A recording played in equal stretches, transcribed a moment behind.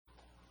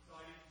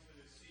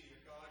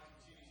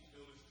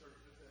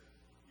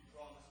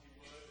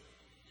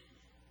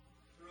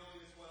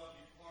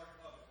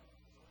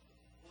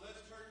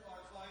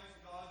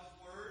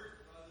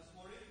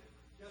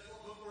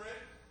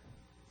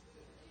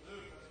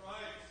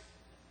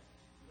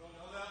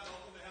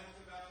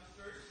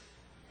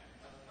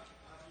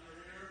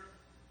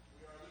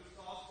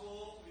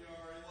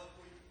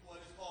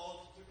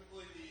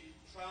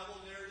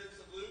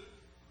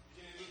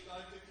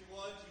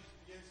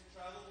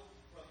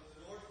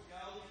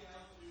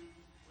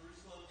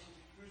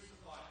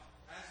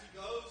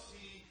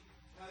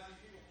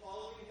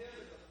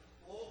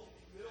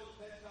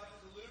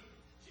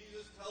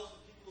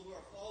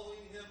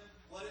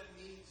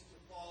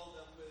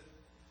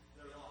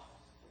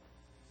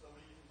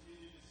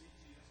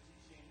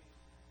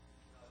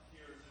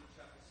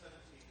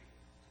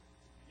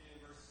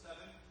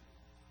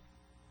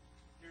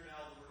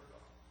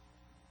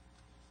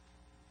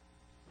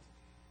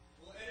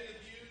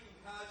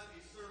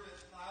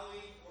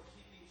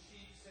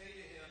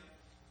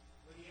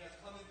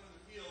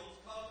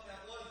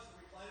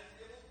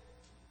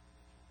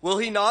Will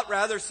he not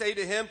rather say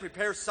to him,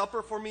 prepare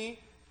supper for me,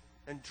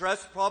 and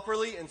dress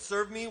properly, and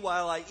serve me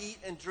while I eat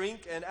and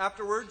drink, and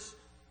afterwards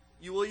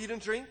you will eat and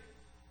drink?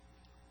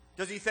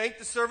 Does he thank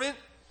the servant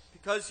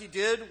because he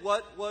did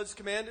what was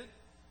commanded?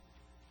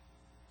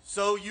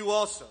 So you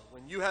also,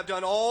 when you have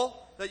done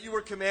all that you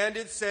were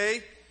commanded,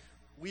 say,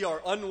 we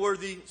are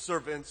unworthy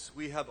servants.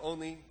 We have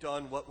only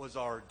done what was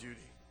our duty.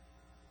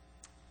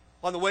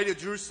 On the way to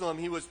Jerusalem,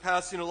 he was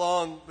passing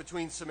along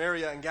between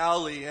Samaria and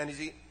Galilee, and as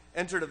he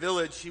entered a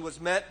village, he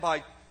was met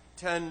by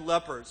 10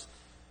 lepers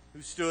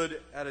who stood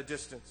at a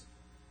distance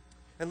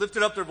and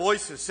lifted up their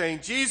voices, saying,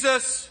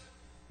 Jesus,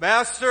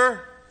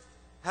 Master,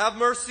 have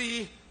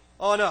mercy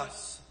on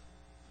us.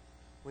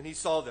 When he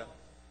saw them,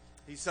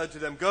 he said to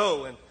them,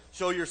 go and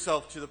show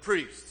yourself to the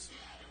priests.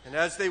 And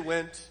as they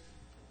went,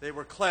 they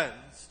were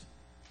cleansed.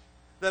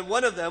 Then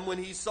one of them, when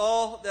he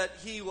saw that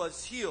he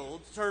was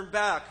healed, turned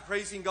back,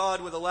 praising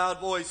God with a loud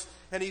voice,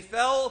 and he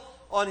fell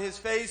on his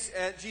face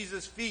at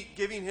Jesus' feet,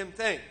 giving him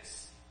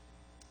thanks.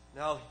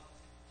 Now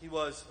he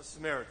was a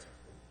Samaritan.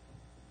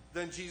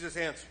 Then Jesus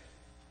answered,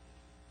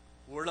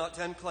 were not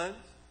 10 cleansed?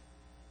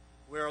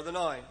 Where are the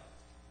 9?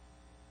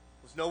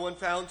 Was no one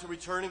found to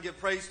return and give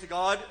praise to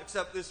God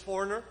except this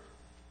foreigner? And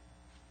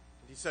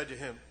he said to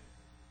him,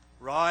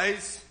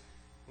 rise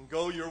and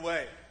go your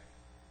way.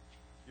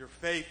 Your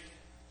faith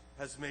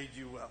has made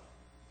you well.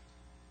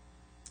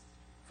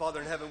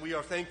 Father in heaven, we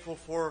are thankful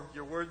for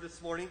your word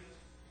this morning,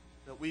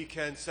 that we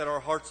can set our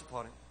hearts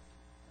upon it.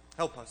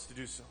 Help us to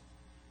do so.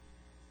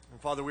 And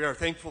Father, we are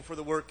thankful for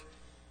the work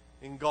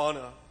in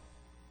Ghana.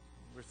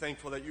 We're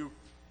thankful that you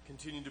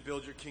continue to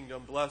build your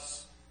kingdom.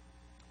 Bless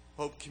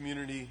Hope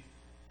Community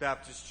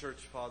Baptist Church,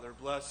 Father.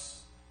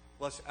 Bless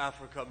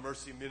Africa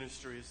Mercy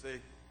Ministry as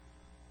they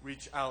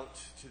reach out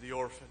to the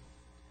orphan,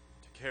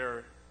 to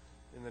care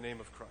in the name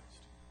of Christ.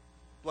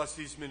 Bless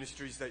these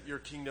ministries that your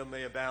kingdom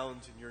may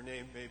abound and your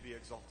name may be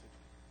exalted.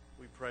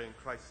 We pray in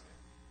Christ's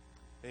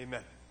name.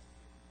 Amen.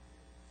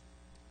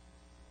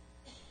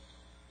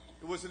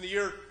 It was in the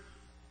year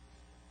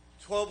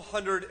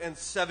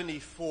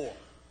 1274 at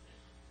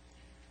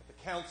the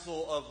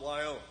Council of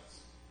Lyons,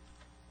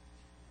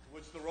 in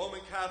which the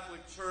Roman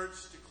Catholic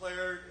Church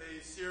declared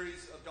a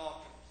series of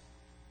doctrines.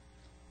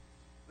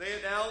 They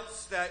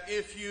announced that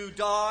if you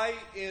die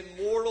in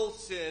mortal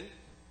sin,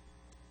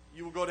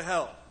 you will go to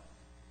hell.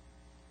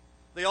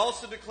 They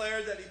also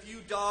declared that if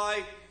you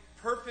die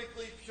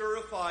perfectly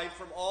purified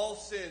from all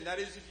sin, that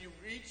is, if you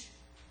reach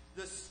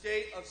the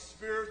state of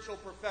spiritual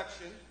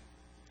perfection,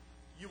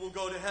 you will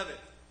go to heaven.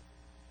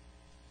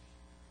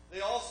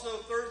 They also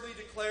thirdly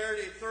declared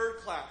a third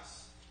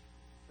class,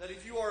 that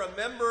if you are a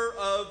member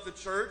of the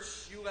church,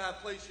 you have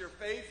placed your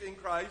faith in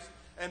Christ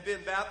and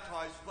been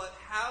baptized, but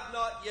have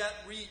not yet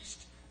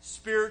reached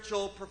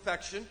spiritual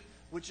perfection,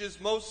 which is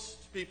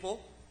most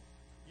people,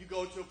 you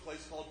go to a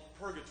place called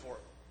purgatory.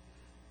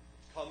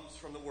 It comes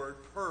from the word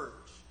purge.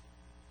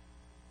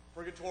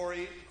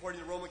 Purgatory,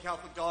 according to Roman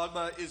Catholic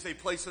dogma, is a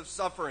place of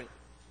suffering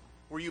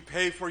where you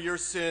pay for your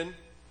sin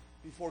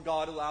before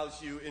God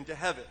allows you into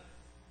heaven.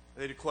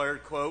 They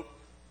declared, quote,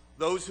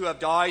 those who have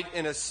died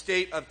in a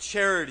state of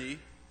charity,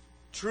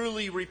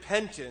 truly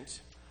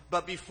repentant,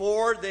 but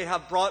before they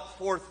have brought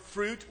forth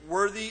fruit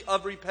worthy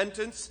of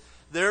repentance,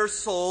 their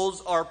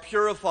souls are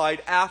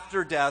purified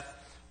after death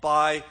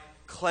by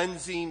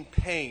cleansing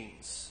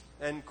pains,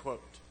 end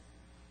quote.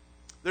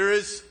 There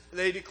is,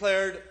 they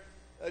declared,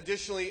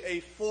 additionally, a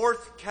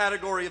fourth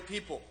category of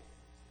people.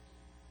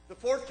 The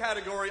fourth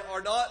category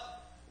are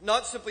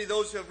not simply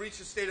those who have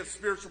reached a state of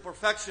spiritual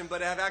perfection,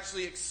 but have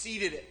actually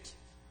exceeded it.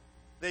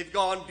 They've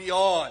gone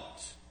beyond.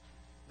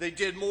 They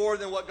did more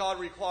than what God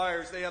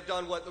requires. They have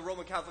done what the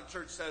Roman Catholic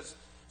Church says,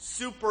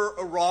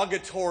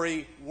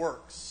 supererogatory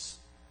works.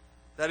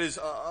 That is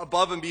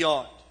above and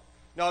beyond.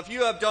 Now, if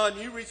you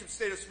reach a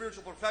state of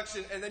spiritual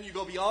perfection and then you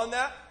go beyond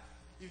that,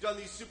 you've done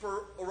these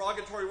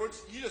supererogatory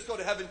works, you just go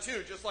to heaven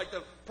too, just like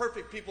the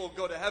perfect people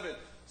go to heaven.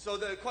 So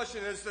the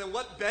question is then,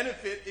 what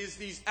benefit is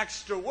these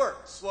extra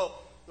works?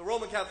 Well, the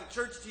Roman Catholic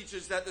Church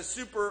teaches that the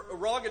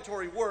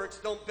supererogatory works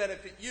don't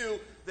benefit you.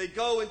 They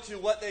go into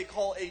what they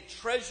call a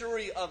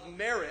treasury of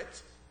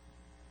merit,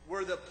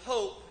 where the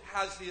Pope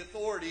has the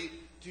authority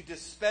to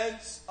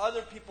dispense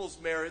other people's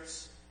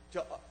merits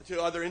to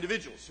other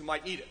individuals who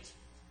might need it.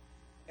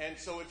 And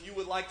so if you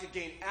would like to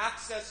gain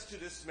access to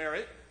this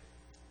merit,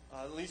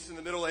 at least in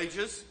the Middle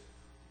Ages,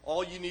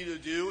 all you need to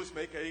do is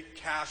make a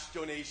cash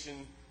donation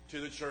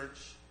to the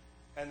church,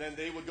 and then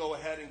they would go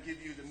ahead and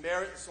give you the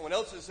merit someone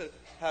else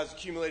has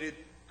accumulated,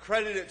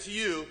 credit it to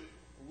you,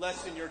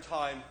 lessen your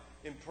time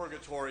in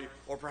purgatory,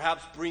 or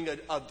perhaps bring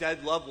a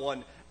dead loved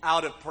one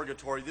out of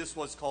purgatory. This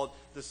was called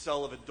the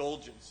cell of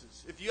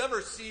indulgences. If you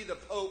ever see the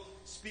Pope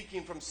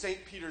speaking from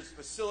St. Peter's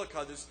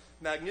Basilica, this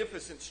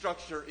magnificent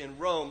structure in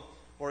Rome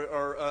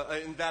or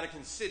in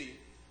Vatican City,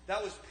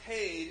 that was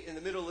paid in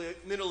the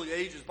Middle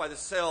Ages by the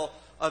sale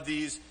of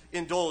these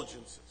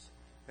indulgences.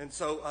 And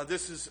so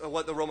this is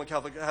what the Roman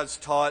Catholic has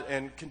taught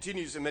and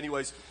continues in many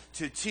ways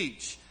to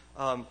teach.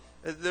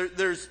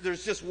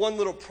 There's just one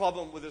little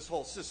problem with this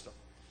whole system.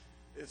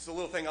 It's the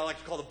little thing I like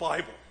to call the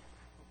Bible.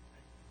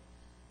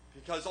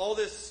 Because all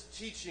this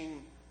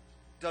teaching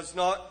does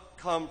not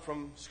come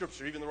from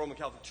Scripture. Even the Roman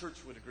Catholic Church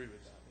would agree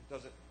with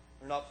that.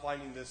 We're not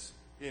finding this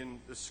in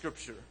the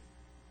Scripture.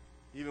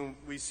 Even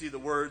we see the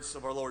words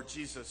of our Lord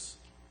Jesus,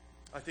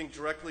 I think,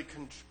 directly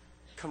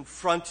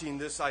confronting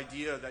this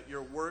idea that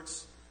your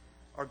works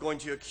are going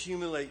to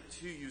accumulate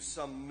to you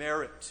some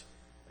merit,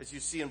 as you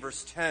see in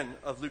verse 10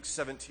 of Luke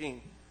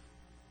 17.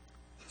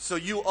 So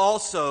you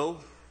also,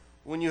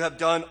 when you have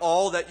done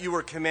all that you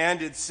were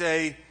commanded,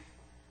 say,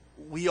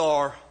 we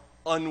are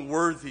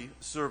unworthy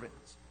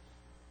servants.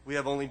 We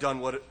have only done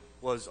what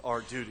was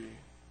our duty.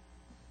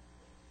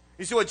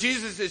 You see, what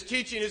Jesus is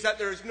teaching is that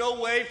there is no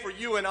way for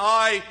you and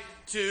I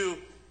to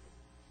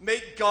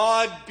make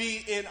God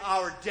be in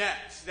our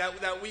debt,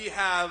 that we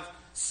have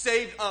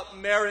saved up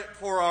merit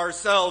for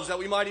ourselves, that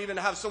we might even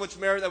have so much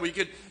merit that we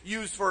could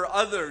use for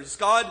others.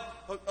 God,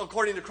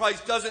 according to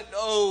Christ, doesn't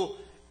owe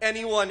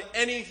anyone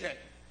anything,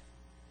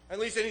 at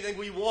least anything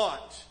we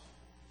want.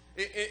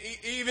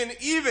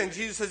 Even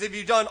Jesus says, if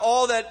you've done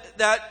all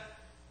that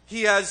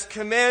He has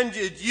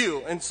commanded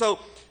you. And so,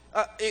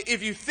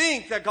 if you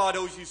think that God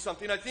owes you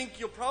something, I think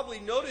you'll probably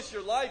notice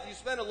your life. You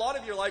spend a lot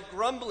of your life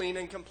grumbling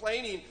and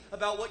complaining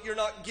about what you're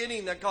not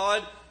getting that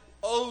God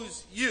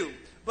owes you.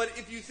 But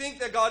if you think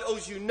that God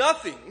owes you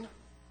nothing,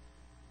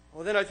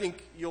 well, then I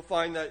think you'll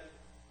find that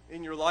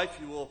in your life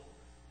you'll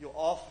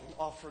often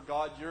offer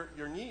God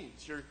your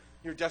needs,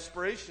 your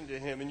desperation to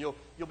Him, and you'll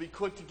be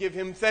quick to give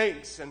Him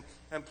thanks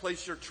and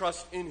place your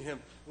trust in Him,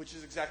 which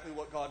is exactly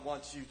what God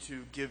wants you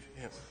to give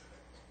Him.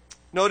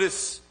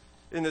 Notice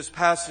in this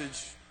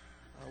passage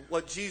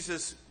what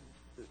Jesus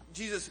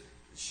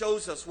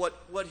shows us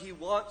what He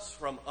wants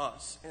from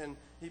us, and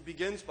He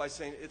begins by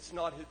saying it's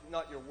not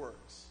your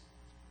works.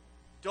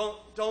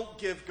 Don't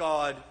give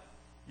God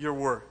your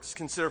works.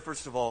 Consider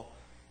first of all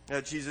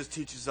that Jesus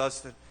teaches us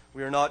that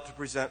we are not to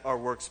present our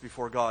works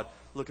before God.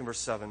 Look in verse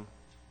 7.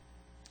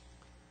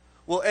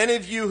 Will any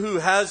of you who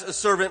has a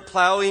servant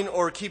plowing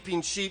or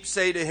keeping sheep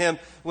say to him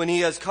when he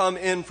has come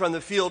in from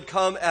the field,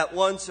 come at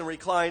once and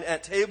recline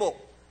at table?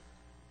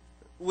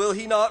 Will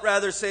he not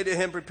rather say to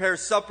him, prepare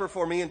supper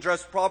for me and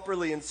dress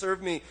properly and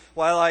serve me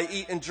while I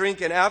eat and drink,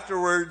 and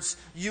afterwards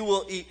you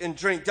will eat and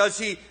drink? Does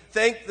he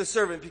thank the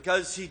servant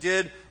because he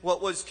did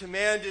what was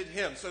commanded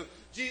him? So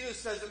Jesus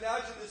says,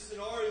 imagine this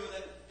scenario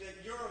that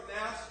you're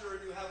a master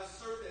and you have a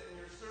servant, and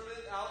your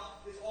servant out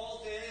is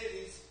all day and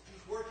he's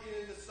working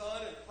in the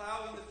sun and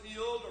plowing the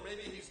field, or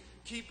maybe he's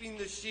keeping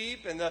the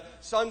sheep and the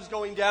sun's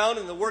going down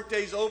and the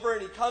workday's over,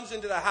 and he comes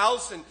into the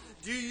house, and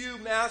do you,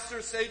 master,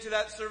 say to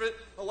that servant,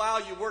 oh, wow,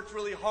 you worked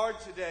really hard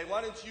today.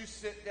 Why don't you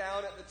sit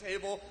down at the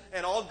table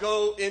and I'll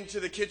go into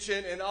the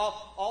kitchen and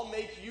I'll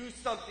make you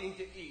something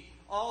to eat.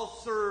 I'll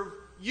serve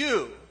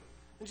you.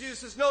 And Jesus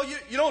says, no,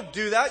 you don't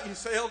do that. You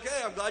say,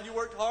 okay, I'm glad you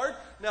worked hard.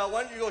 Now,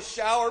 why don't you go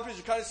shower because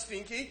you're kind of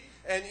stinky,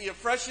 and you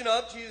freshen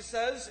up, Jesus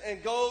says,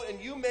 and go and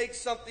you make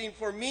something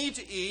for me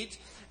to eat.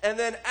 And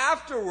then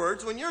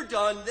afterwards, when you're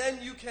done, then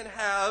you can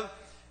have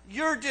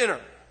your dinner.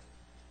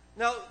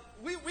 Now,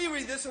 we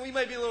read this and we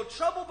might be a little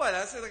troubled by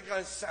that. So that kind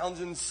of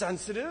sounds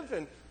insensitive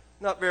and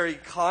not very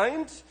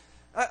kind.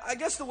 I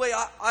guess the way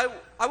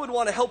I would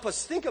want to help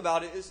us think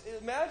about it is,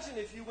 imagine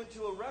if you went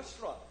to a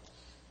restaurant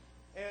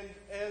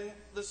and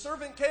the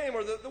servant came,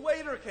 or the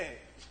waiter came,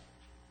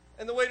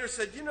 and the waiter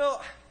said,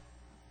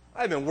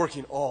 I've been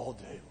working all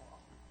day long,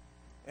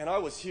 and I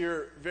was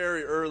here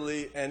very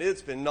early, and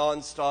it's been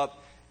nonstop,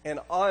 and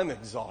I'm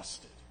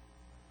exhausted.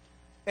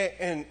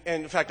 And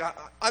in fact,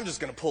 I'm just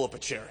going to pull up a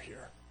chair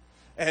here.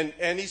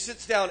 And he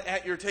sits down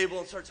at your table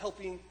and starts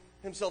helping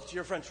himself to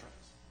your French fries.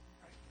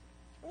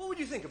 Right? What would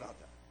you think about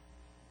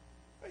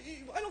that?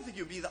 I don't think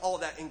you'd be all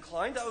that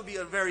inclined. That would be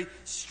a very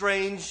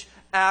strange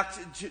act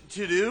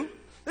to do.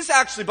 This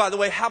actually, by the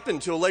way,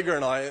 happened to Allegra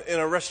and I in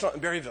a restaurant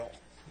in Berryville.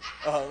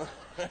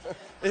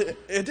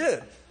 It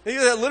did. He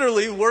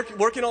literally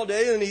working all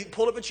day, and he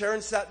pulled up a chair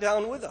and sat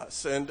down with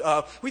us. And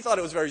we thought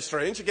it was very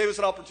strange. It gave us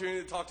an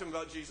opportunity to talk to him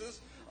about Jesus.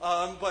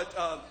 But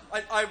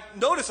I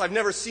noticed I've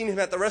never seen him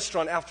at the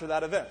restaurant after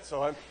that event.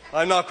 So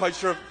I'm not quite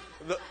sure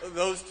if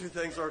those two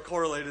things are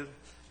correlated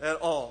at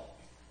all.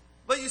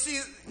 But you see,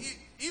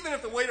 even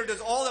if the waiter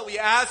does all that we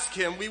ask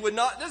him, we would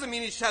not. Doesn't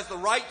mean he has the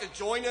right to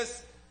join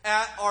us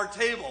at our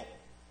table,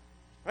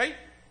 right?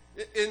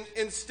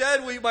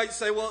 Instead, we might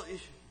say, well,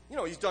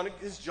 he's done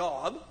his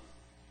job,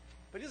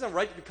 but he doesn't have a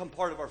right to become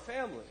part of our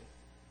family.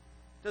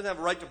 He doesn't have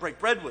a right to break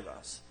bread with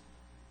us.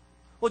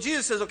 Well,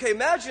 Jesus says, okay,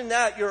 imagine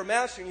that you're a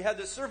master and you have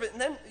this servant,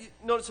 and then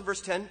notice in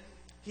verse 10,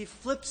 he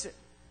flips it.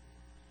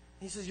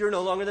 He says, you're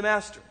no longer the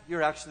master.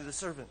 You're actually the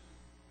servant.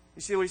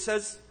 You see what he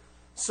says?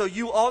 So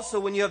you also,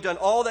 when you have done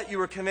all that you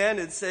were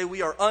commanded, say,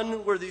 we are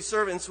unworthy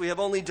servants. We have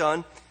only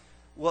done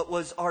what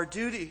was our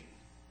duty.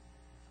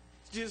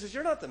 Jesus says,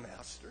 you're not the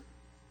master.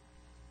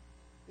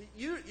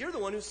 You're the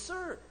one who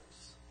serves.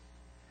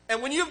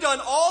 And when you've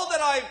done all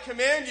that I have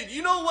commanded,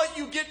 you know what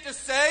you get to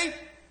say?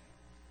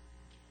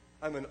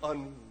 I'm an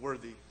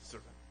unworthy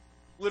servant.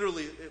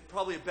 Literally,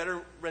 probably a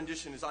better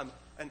rendition is I'm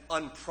an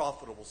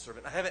unprofitable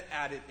servant. I haven't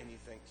added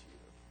anything to you.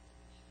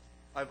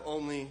 I've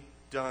only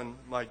done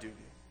my duty.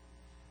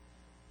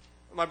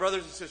 My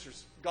brothers and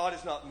sisters, God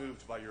is not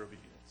moved by your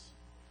obedience.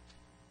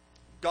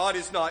 God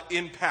is not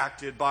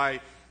impacted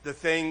by the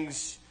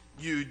things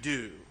you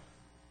do.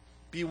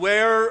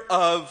 Beware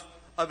of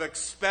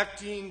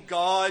expecting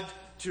God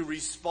to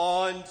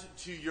respond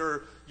to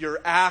your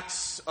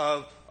acts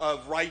of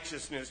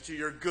righteousness, to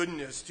your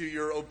goodness, to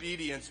your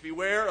obedience.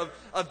 Beware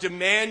of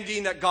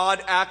demanding that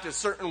God act a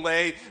certain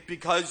way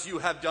because you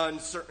have done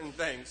certain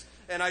things.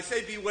 And I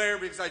say beware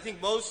because I think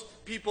most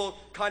people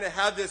kind of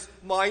have this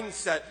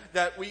mindset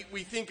that we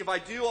think if I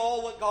do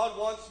all what God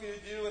wants me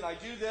to do, and I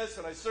do this,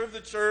 and I serve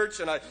the church,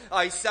 and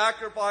I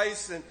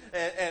sacrifice, and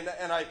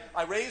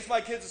I raise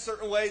my kids a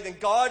certain way, then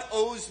God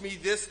owes me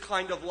this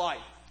kind of life.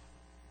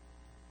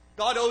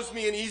 God owes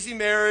me an easy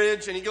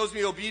marriage, and He owes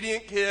me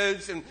obedient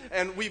kids,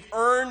 and we've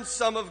earned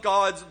some of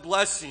God's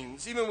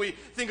blessings. Even we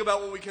think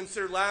about what we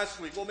considered last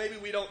week. Well, maybe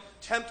we don't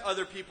tempt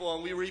other people,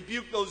 and we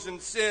rebuke those in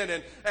sin.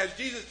 And as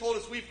Jesus told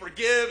us, we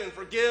forgive and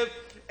forgive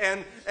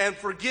and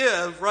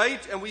forgive,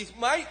 right? And we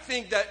might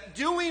think that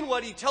doing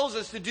what He tells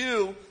us to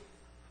do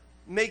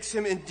makes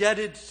Him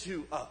indebted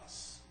to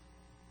us.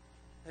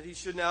 That He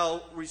should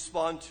now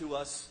respond to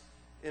us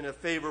in a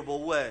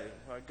favorable way.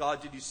 All right,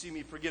 God, did you see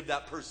me forgive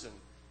that person?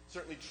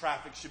 Certainly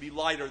traffic should be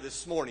lighter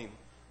this morning,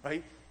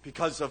 right?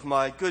 Because of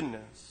my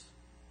goodness.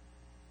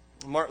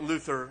 Martin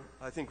Luther,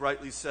 I think,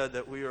 rightly said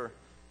that we are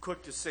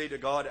quick to say to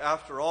God,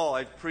 after all,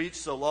 I've preached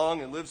so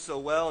long and lived so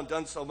well and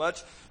done so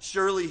much,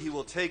 surely He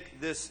will take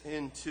this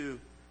into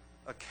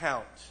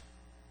account.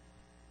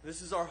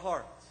 This is our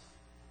heart.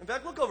 In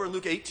fact, look over in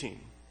Luke 18.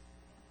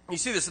 You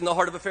see this in the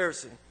heart of a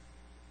Pharisee.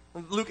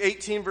 Luke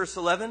 18, verse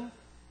 11.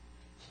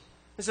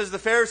 It says, the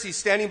Pharisee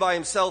standing by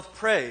himself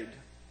prayed,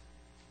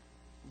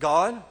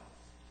 God,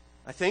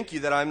 I thank you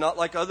that I'm not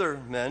like other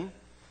men,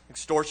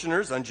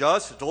 extortioners,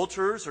 unjust,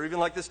 adulterers, or even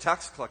like this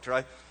tax collector.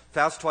 I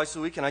fast twice a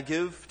week and I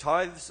give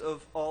tithes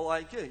of all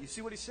I get. You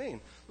see what he's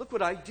saying? Look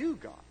what I do,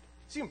 God.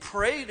 See him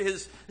parade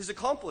his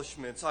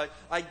accomplishments.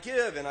 I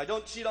give and I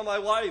don't cheat on my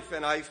wife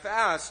and I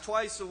fast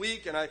twice a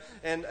week and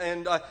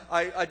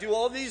I do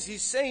all these.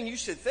 He's saying you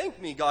should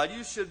thank me, God.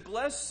 You should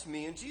bless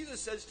me. And Jesus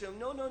says to him,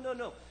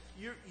 no.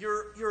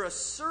 You're a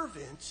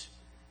servant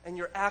and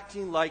you're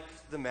acting like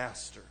the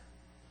master.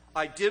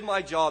 I did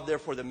my job,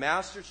 therefore the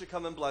master should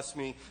come and bless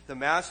me. The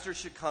master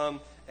should come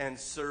and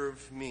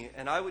serve me.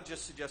 And I would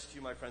just suggest to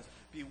you, my friends,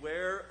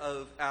 beware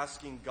of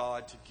asking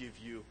God to give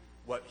you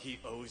what He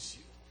owes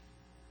you.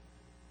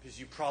 Because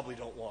you probably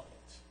don't want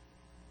it.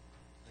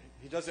 Right?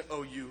 He doesn't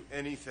owe you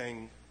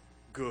anything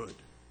good.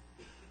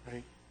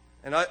 Right?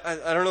 And I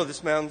don't know,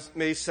 this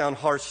may sound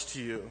harsh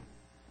to you.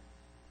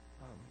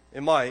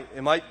 It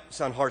might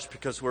sound harsh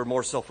because we're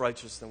more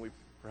self-righteous than we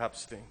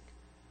perhaps think.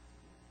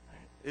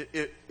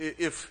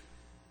 If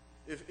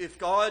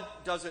God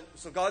doesn't,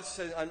 so God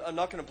says, I'm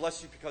not going to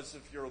bless you because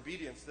of your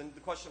obedience, then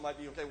the question might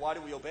be, okay, why do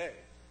we obey?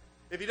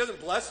 If He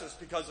doesn't bless us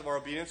because of our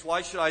obedience,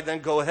 why should I then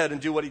go ahead and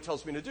do what He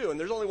tells me to do? And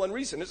there's only one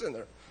reason, isn't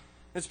there?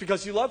 It's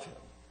because you love Him.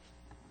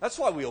 That's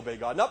why we obey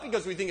God. Not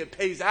because we think it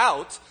pays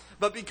out,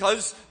 but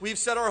because we've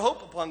set our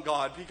hope upon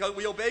God. Because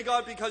we obey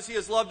God because He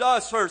has loved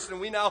us first,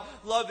 and we now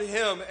love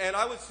Him. And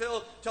I would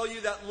still tell you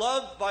that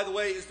love, by the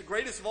way, is the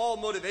greatest of all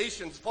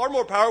motivations, far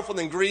more powerful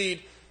than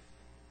greed,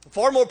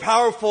 far more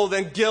powerful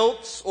than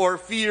guilt or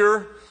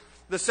fear.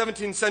 The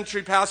 17th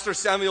century pastor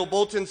Samuel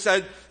Bolton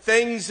said,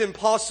 things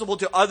impossible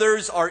to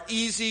others are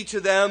easy to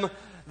them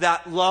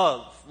that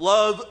love.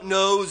 Love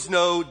knows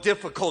no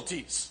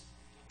difficulties.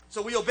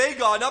 So we obey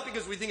God not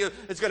because we think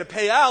it's going to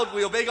pay out.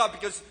 We obey God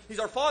because He's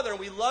our Father and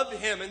we love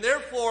Him. And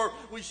therefore,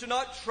 we should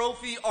not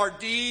trophy our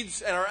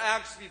deeds and our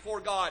acts before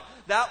God.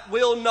 That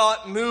will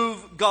not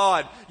move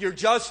God. You're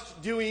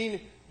just doing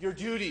your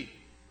duty.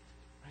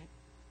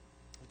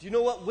 Do you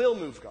know what will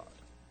move God?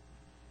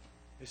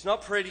 It's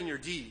not parading your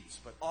deeds,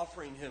 but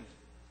offering Him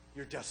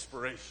your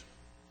desperation.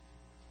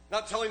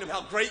 Not telling Him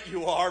how great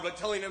you are, but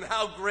telling Him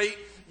how great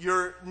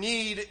your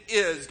need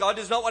is. God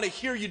does not want to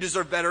hear you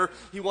deserve better.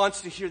 He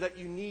wants to hear that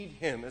you need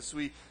Him, as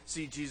we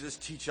see Jesus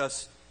teach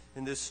us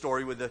in this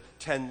story with the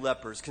 10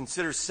 lepers.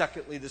 Consider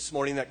secondly this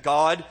morning that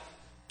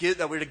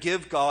we're to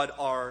give God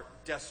our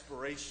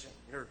desperation.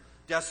 Your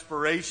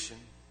desperation.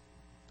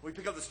 We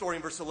pick up the story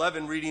in verse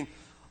 11 reading,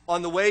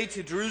 on the way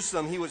to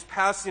Jerusalem, He was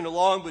passing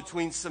along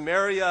between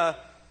Samaria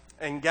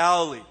and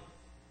Galilee.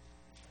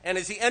 And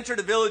as He entered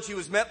a village, He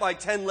was met by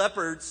 10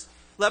 lepers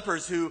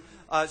who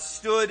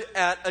stood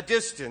at a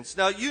distance.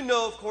 Now, you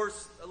know, of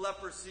course,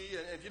 leprosy.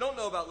 And if you don't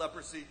know about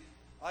leprosy,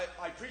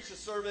 I preached a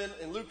sermon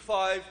in Luke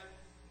 5.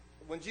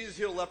 When Jesus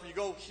healed a leper, you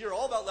go hear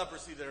all about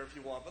leprosy there if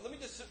you want. But let me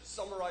just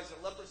summarize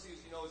it. Leprosy,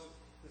 as you know, is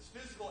this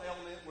physical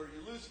ailment where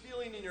you lose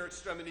feeling in your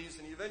extremities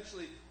and you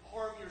eventually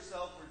harm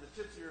yourself where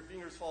the tips of your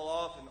fingers fall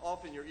off and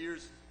often your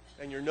ears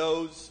and your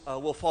nose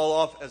will fall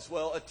off as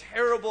well. A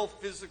terrible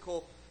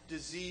physical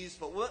disease.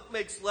 But what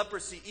makes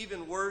leprosy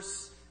even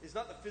worse is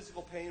not the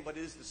physical pain, but it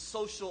is the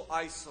social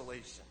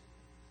isolation.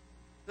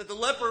 That the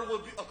leper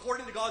would,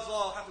 according to God's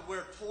law, have to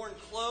wear torn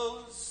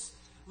clothes,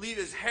 leave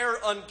his hair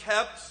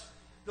unkept.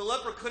 The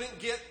leper couldn't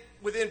get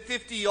within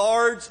 50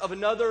 yards of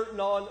another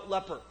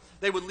non-leper.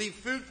 They would leave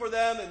food for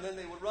them, and then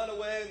they would run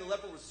away, and the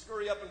leper would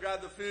scurry up and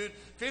grab the food.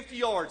 50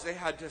 yards, they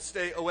had to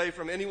stay away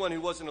from anyone who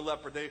wasn't a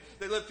leper. They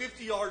lived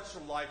 50 yards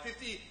from life,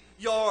 50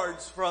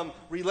 yards from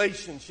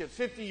relationships,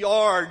 50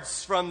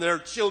 yards from their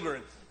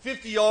children,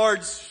 50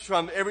 yards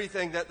from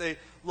everything that they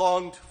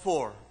longed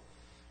for.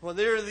 Well,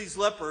 there are these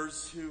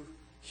lepers who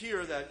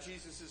hear that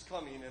Jesus is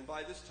coming, and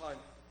by this time,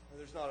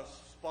 there's not a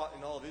spot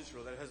in all of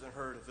Israel that hasn't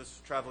heard of this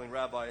traveling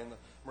rabbi and the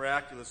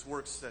miraculous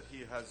works that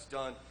he has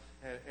done.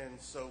 And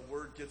so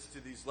word gets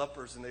to these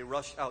lepers, and they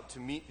rush out to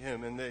meet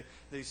him, and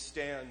they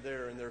stand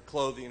there in their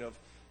clothing of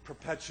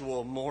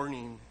perpetual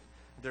mourning,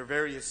 their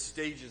various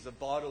stages of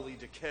bodily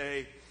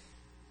decay,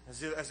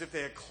 as if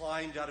they had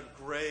climbed out of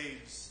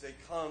graves. They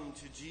come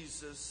to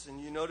Jesus,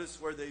 and you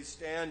notice where they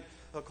stand,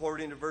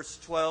 according to verse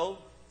 12,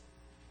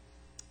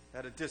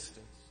 at a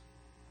distance.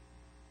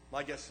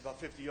 My guess is about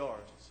 50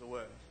 yards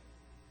away.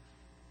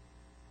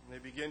 And they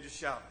begin to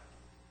shout.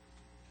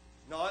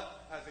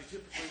 Not, as they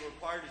typically were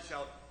required to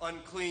shout,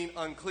 unclean,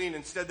 unclean.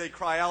 Instead, they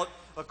cry out,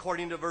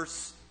 according to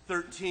verse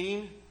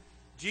 13,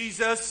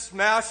 Jesus,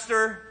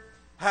 Master,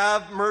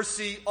 have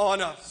mercy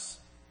on us.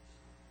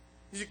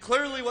 You see,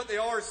 clearly what they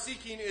are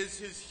seeking is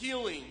his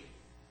healing.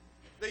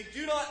 They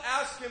do not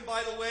ask him,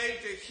 by the way,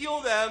 to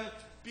heal them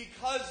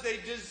because they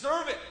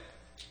deserve it.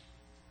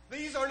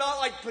 These are not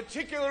like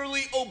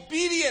particularly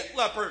obedient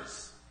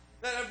lepers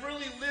that have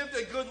really lived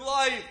a good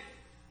life.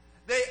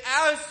 They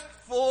ask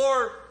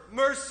for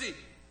mercy.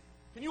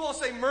 Can you all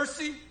say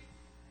mercy?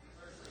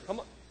 Come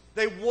on.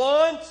 They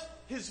want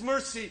his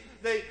mercy.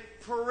 They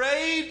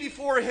pray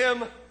before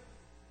him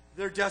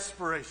their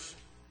desperation.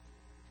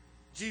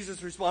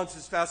 Jesus' response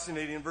is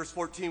fascinating. In verse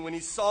 14, when he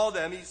saw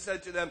them, he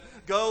said to them,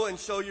 go and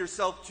show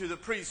yourself to the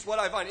priest. What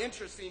I find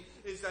interesting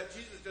is that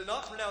Jesus does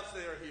not pronounce they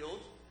are healed,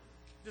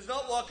 does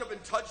not walk up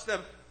and touch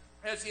them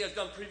as he has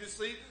done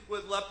previously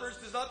with lepers,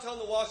 does not tell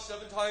them to wash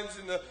 7 times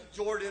in the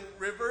Jordan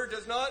River,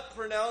 does not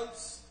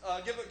pronounce,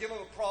 give them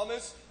a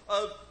promise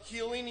of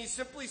healing. He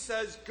simply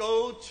says,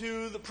 go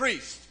to the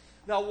priest.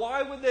 Now,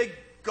 why would they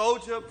go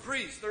to a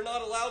priest? They're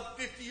not allowed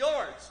 50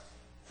 yards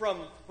from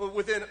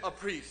within a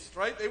priest,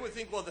 right? They would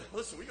think, well,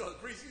 listen, we go to the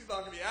priest, he's not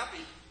going to be happy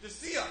to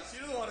see us. He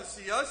doesn't want to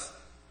see us.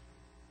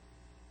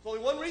 There's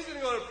only one reason to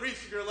go to a priest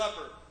if you're a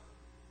leper,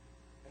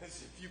 and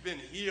it's if you've been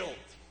healed.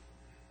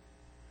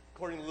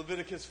 According to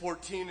Leviticus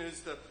 14, it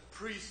is the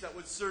priest that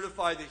would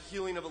certify the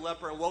healing of a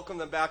leper and welcome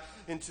them back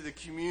into the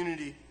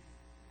community.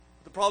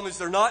 The problem is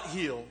they're not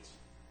healed.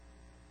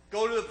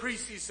 Go to the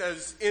priest, he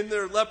says, in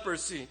their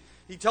leprosy.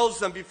 He tells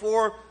them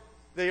before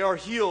they are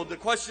healed. The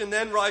question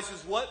then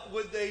rises, what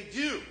would they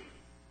do?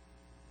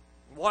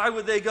 Why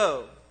would they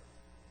go?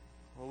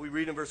 Well, we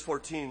read in verse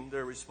 14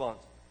 their response.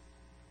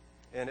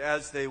 And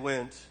as they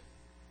went,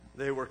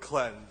 they were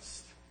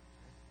cleansed.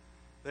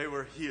 They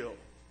were healed.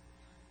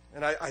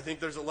 And I think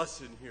there's a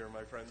lesson here,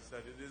 my friends, that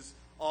it is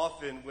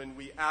often when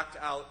we act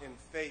out in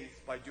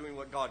faith by doing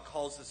what God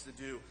calls us to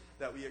do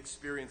that we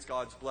experience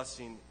God's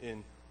blessing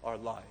in our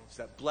lives.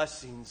 That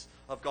blessings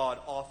of God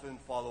often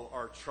follow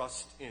our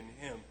trust in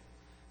him.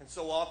 And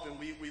so often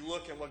we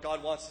look at what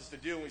God wants us to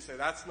do and we say,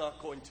 that's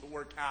not going to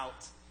work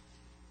out.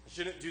 I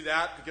shouldn't do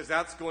that because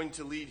that's going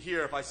to lead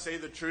here. If I say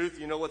the truth,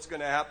 you know what's going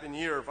to happen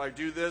here. If I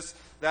do this,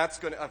 that's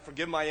going to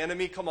forgive my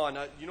enemy. Come on,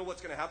 you know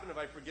what's going to happen if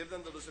I forgive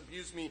them? They'll just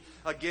abuse me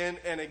again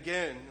and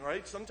again,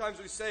 right?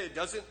 Sometimes we say it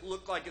doesn't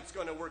look like it's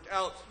going to work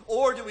out.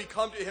 Or do we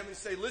come to him and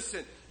say,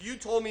 listen, you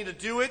told me to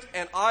do it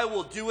and I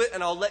will do it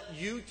and I'll let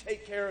you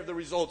take care of the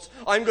results.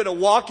 I'm going to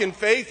walk in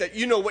faith that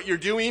you know what you're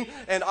doing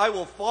and I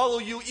will follow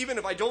you even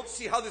if I don't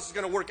see how this is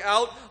going to work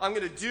out. I'm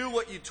going to do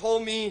what you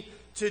told me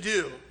to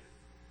do.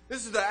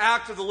 This is the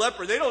act of the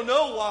leper. They don't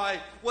know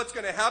what's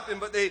going to happen,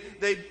 but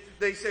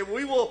they say,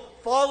 we will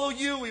follow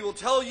you, we will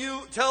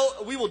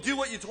we will do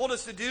what you told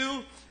us to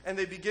do, and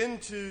they begin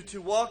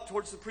to walk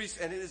towards the priest,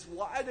 and it is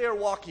why they are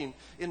walking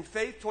in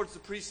faith towards the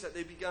priest that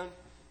they become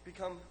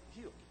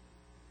healed.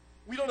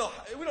 We don't know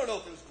if it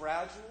was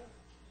gradual,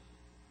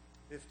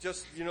 if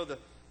just,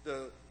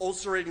 the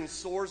ulcerating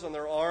sores on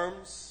their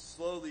arms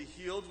slowly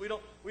healed. We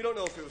don't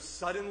know if it was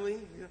suddenly.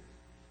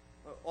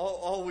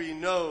 All we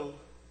know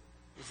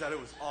is that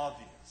it was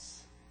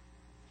obvious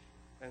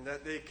and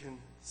that they can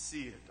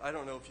see it. I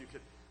don't know if you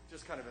could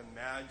just kind of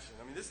imagine.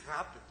 I mean, this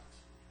happened.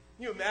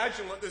 Can you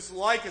imagine what this is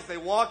like as they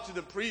walk to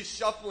the priest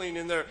shuffling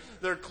in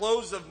their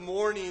clothes of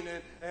mourning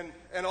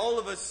and all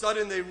of a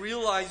sudden they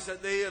realize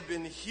that they have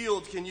been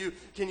healed? Can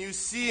you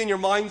see in your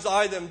mind's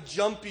eye them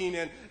jumping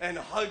and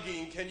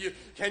hugging?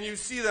 Can you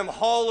see them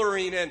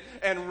hollering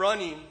and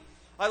running?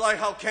 I like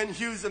how Ken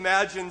Hughes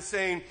imagined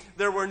saying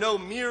there were no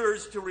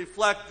mirrors to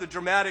reflect the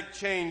dramatic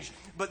change,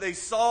 but they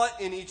saw it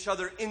in each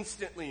other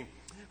instantly.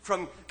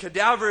 From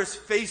cadaverous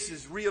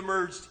faces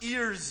reemerged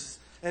ears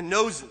and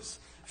noses.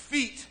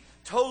 Feet,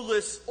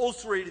 toeless,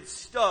 ulcerated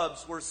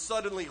stubs were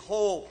suddenly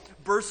whole,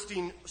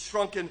 bursting,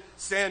 shrunken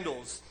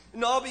sandals.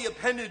 Knobby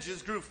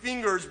appendages grew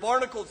fingers.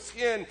 Barnacled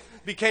skin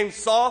became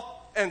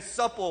soft and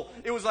supple.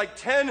 It was like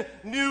 10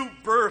 new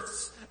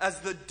births as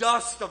the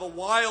dust of a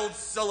wild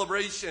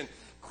celebration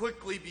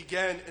quickly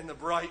began in the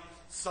bright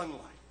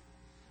sunlight.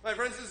 My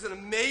friends, this is an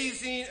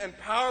amazing and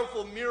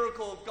powerful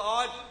miracle of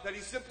God that he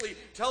simply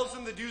tells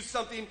them to do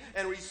something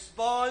and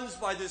responds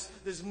by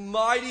this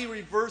mighty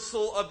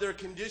reversal of their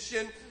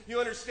condition. You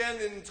understand,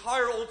 the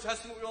entire Old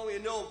Testament, we only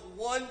know of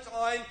one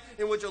time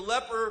in which a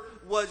leper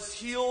was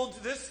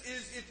healed. This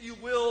is, if you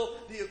will,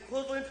 the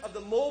equivalent of the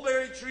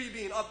mulberry tree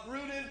being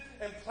uprooted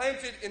and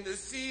planted in the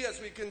sea,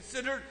 as we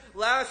considered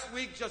last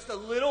week, just a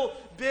little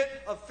bit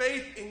of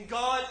faith in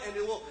God, and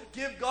it will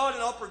give God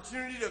an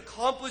opportunity to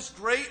accomplish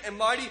great and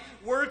mighty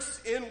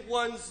works in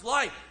one's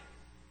life.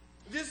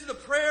 These are the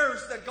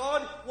prayers that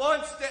God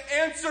wants to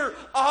answer.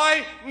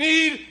 I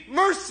need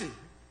mercy.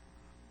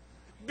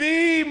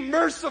 Be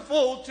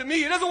merciful to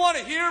me. He doesn't want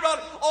to hear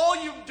about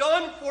all you've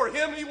done for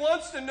him. He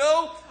wants to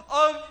know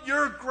of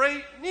your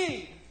great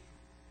need.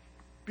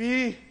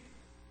 Be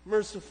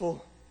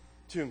merciful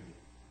to me.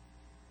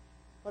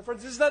 My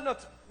friends, is that not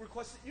the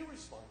request that you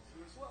respond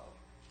to as well?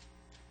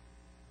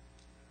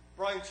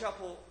 Brian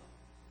Chappell,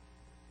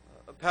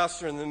 a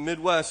pastor in the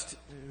Midwest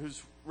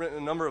who's written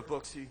a number of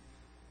books, he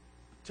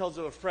tells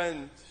of a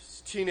friend,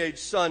 his teenage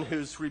son,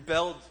 who's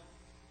rebelled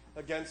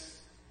against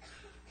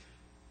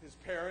his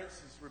parents,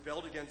 has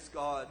rebelled against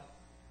God.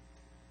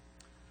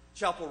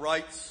 Chappell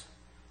writes,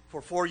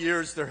 for 4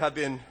 years there have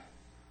been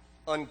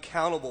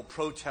uncountable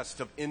protests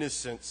of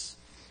innocence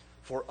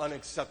for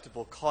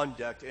unacceptable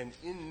conduct and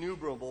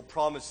innumerable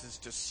promises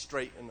to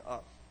straighten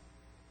up.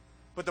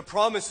 But the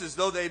promises,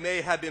 though they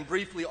may have been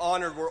briefly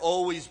honored, were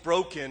always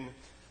broken.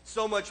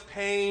 So much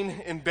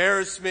pain,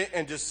 embarrassment,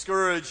 and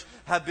discouragement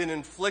have been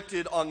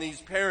inflicted on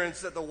these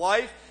parents that the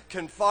wife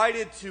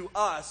confided to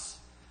us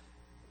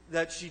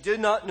that she did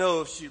not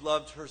know if she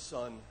loved her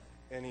son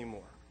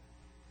anymore.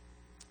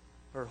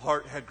 Her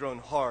heart had grown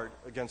hard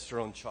against her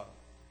own child.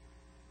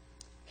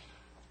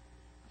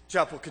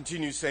 Chappell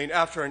continues saying,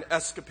 after an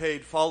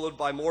escapade followed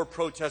by more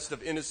protests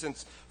of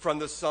innocence from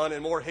the son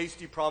and more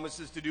hasty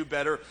promises to do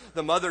better,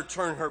 the mother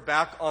turned her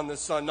back on the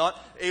son.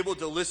 Not able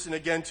to listen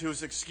again to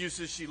his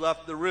excuses, she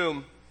left the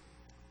room.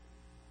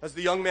 As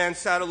the young man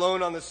sat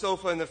alone on the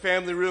sofa in the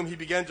family room, he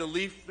began to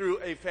leaf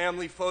through a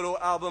family photo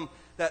album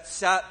that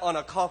sat on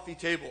a coffee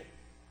table.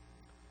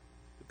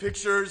 The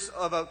pictures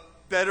of a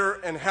better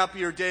and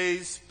happier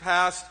days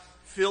past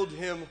filled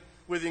him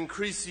with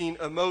increasing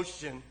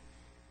emotion.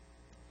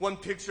 One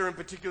picture in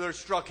particular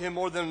struck him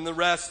more than the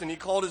rest, and he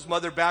called his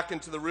mother back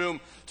into the room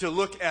to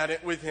look at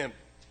it with him.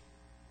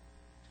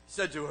 He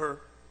said to her,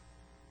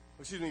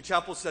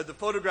 Chappell said, the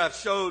photograph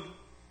showed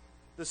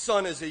the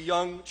son as a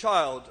young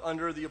child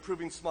under the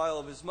approving smile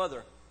of his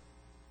mother.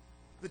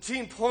 The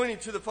teen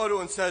pointed to the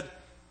photo and said,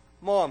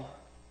 Mom,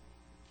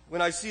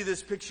 when I see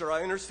this picture,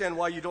 I understand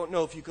why you don't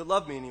know if you could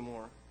love me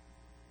anymore.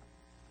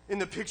 In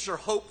the picture,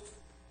 hope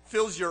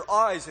fills your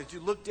eyes as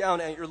you look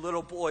down at your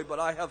little boy, but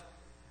I have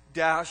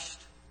dashed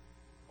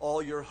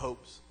all your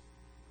hopes.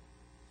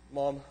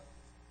 Mom,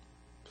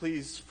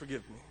 please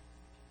forgive me.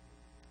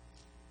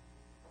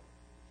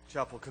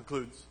 Chappell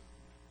concludes.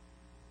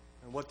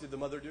 And what did the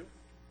mother do?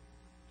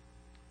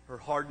 Her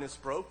hardness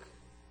broke,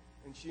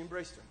 and she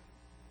embraced him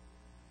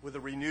with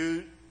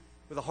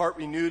a heart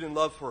renewed in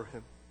love for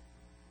him.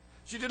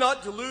 She did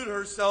not delude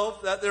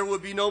herself that there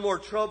would be no more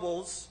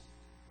troubles.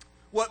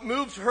 What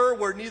moved her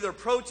were neither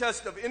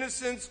protests of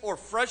innocence or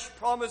fresh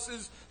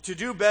promises to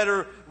do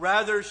better.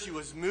 Rather, she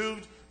was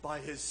moved by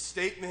his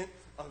statement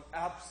of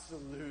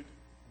absolute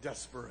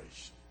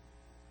desperation.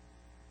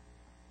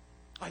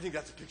 I think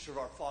that's a picture of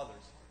our Father's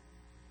heart.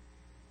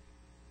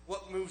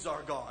 What moves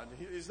our God?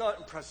 He's not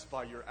impressed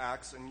by your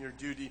acts and your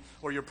duty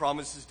or your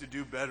promises to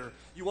do better.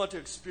 You want to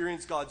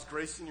experience God's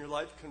grace in your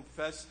life?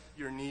 Confess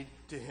your need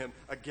to him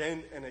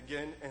again and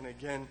again and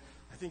again.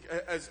 I think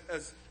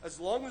as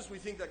long as we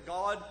think that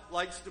God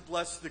likes to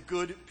bless the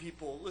good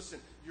people, listen,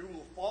 you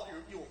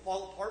will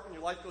fall apart when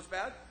your life goes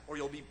bad, or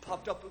you'll be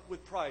puffed up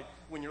with pride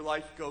when your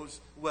life goes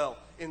well.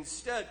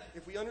 Instead,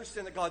 if we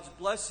understand that God's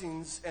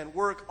blessings and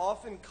work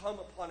often come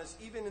upon us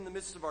even in the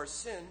midst of our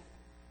sin,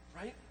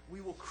 right,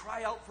 we will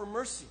cry out for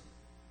mercy.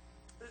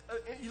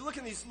 You look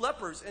at these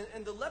lepers,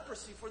 and the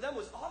leprosy for them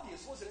was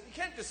obvious, wasn't it? You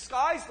can't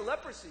disguise the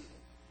leprosy.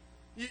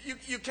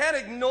 You can't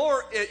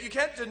ignore it. You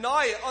can't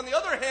deny it. On the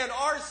other hand,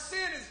 our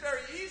sin is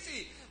very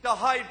easy to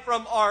hide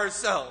from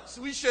ourselves.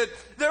 We should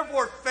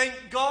therefore thank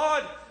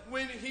God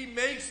when he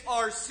makes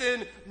our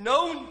sin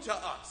known to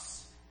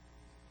us,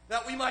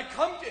 that we might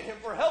come to him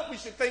for help. We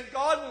should thank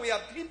God when we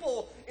have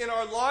people in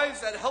our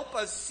lives that help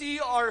us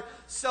see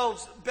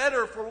ourselves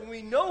better. For when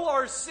we know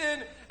our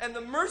sin and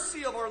the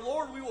mercy of our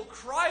Lord, we will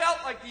cry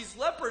out like these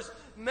lepers,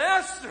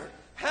 Master,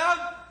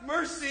 have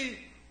mercy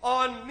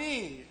on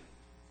me.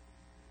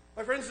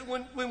 My friends,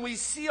 when we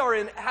see our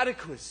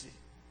inadequacy,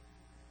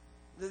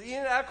 the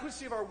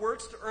inadequacy of our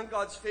works to earn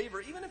God's favor,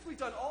 even if we've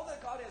done all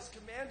that God has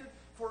commanded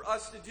for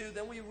us to do,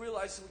 then we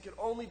realize that we can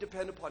only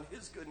depend upon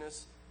his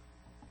goodness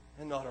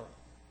and not our own.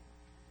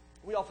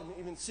 We often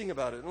even sing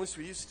about it, at least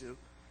we used to.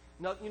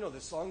 You know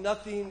this song,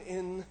 nothing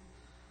in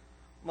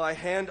my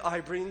hand I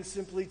bring,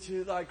 simply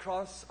to thy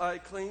cross I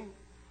cling.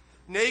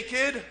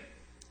 Naked,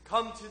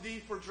 come to thee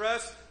for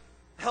dress.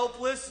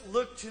 Helpless,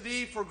 look to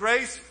thee for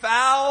grace.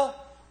 Foul,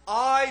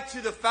 I to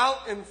the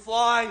fountain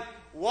fly.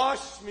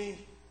 Wash me,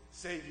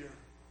 Savior,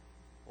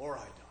 or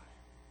I die.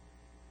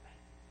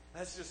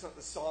 That's just not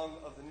the song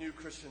of the new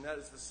Christian. That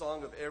is the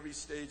song of every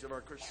stage of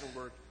our Christian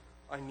work.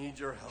 I need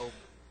your help,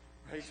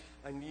 right?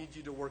 I need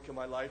you to work in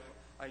my life.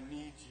 I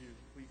need you.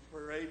 We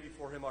pray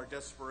before him our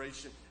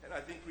desperation. And I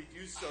think we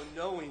do so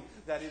knowing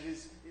that it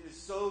is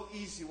so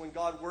easy when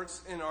God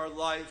works in our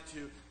life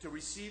to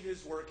receive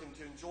his work and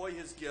to enjoy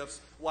his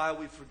gifts while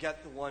we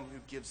forget the one who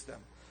gives them.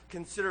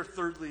 Consider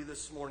thirdly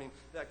this morning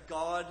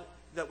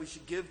that we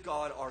should give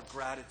God our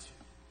gratitude.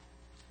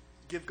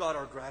 Give God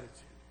our gratitude.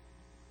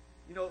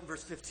 You know, in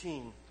verse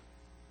 15,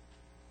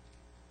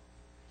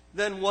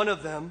 then one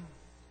of them,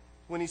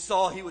 when he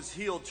saw he was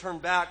healed,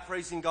 turned back,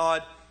 praising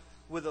God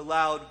with a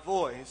loud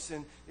voice.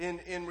 And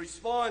in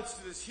response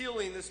to this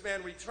healing, this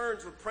man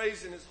returns with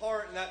praise in his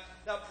heart, and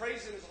that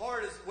praise in his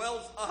heart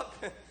wells up,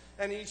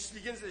 and he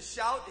begins to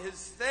shout his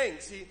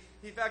thanks.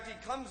 In fact,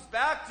 he comes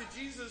back to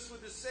Jesus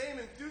with the same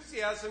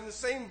enthusiasm, the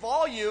same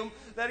volume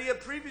that he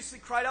had previously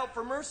cried out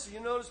for mercy.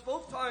 You notice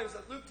both times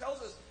that Luke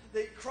tells us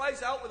that he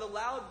cries out with a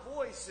loud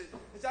voice.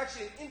 It's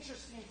actually an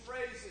interesting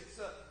phrase. It's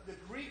the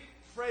Greek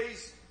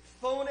phrase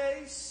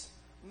phones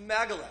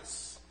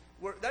megalos.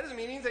 That doesn't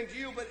mean anything to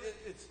you, but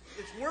it's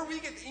where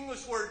we get the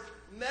English word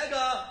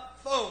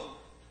megaphone.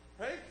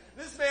 Right?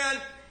 This man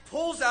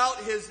pulls out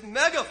his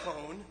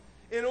megaphone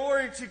in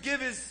order to give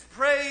his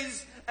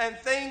praise and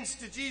thanks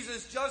to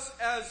Jesus just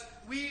as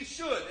we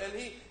should. And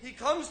he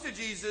comes to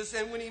Jesus,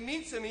 and when he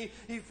meets him,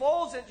 he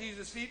falls at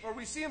Jesus' feet, or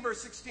we see in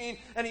verse 16,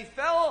 and he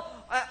fell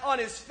on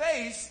his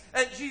face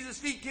at Jesus'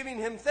 feet, giving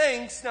him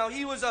thanks. Now,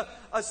 he was a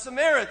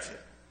Samaritan.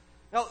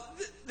 Now,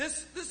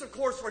 this, of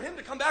course, for him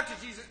to come back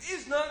to Jesus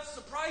is not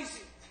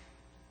surprising.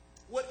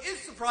 What is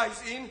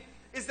surprising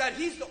is that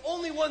he's the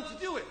only one to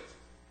do it.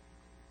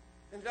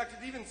 In fact,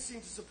 it even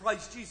seems to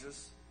surprise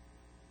Jesus.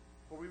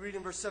 Where we read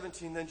in verse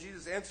 17, then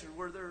Jesus answered,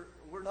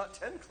 were not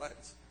 10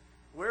 cleansed?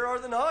 Where are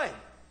the 9?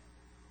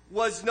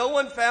 Was no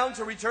one found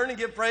to return and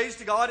give praise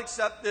to God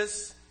except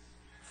this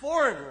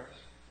foreigner?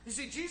 You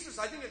see, Jesus,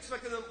 I think,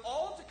 expected them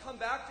all to come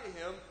back to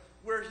him,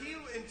 where he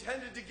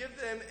intended to give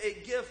them a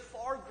gift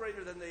far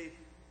greater than they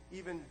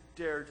even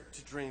dared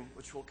to dream,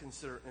 which we'll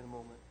consider in a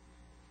moment.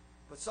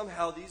 But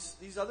somehow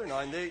these other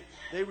 9,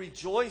 they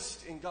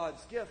rejoiced in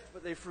God's gift,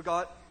 but they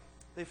forgot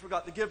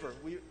the giver.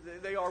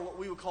 They are what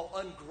we would call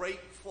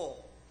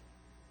ungrateful.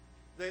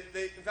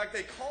 In fact,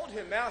 they called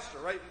him master,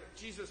 right?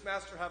 Jesus,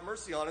 master, have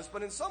mercy on us.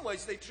 But in some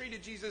ways, they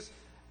treated Jesus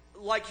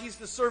like he's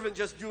the servant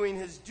just doing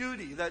his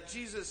duty, that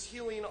Jesus'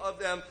 healing of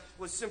them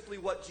was simply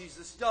what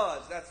Jesus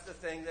does. That's the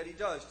thing that he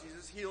does.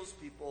 Jesus heals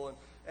people,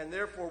 and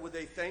therefore would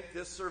they thank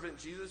this servant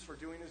Jesus for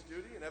doing his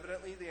duty? And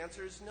evidently the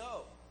answer is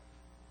no.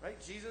 Right?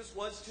 Jesus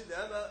was to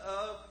them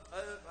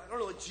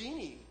a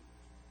genie.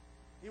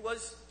 He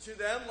was to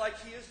them like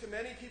he is to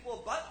many people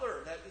a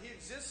butler, that he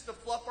exists to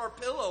fluff our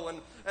pillow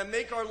and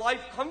make our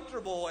life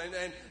comfortable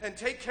and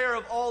take care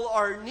of all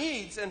our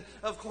needs. And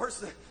of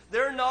course,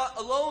 they're not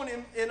alone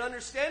in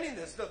understanding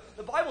this.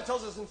 The Bible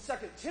tells us in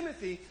 2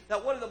 Timothy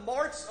that one of the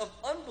marks of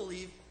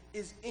unbelief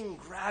is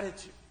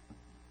ingratitude.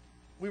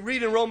 We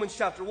read in Romans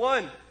chapter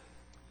 1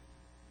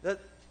 that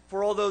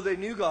for although they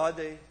knew God,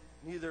 they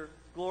neither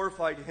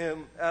glorified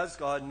him as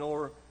God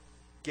nor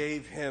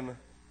gave him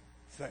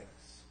thanks.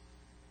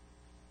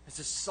 It's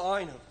a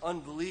sign of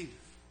unbelief.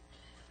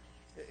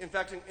 In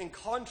fact, in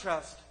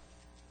contrast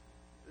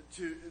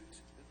to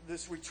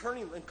these 9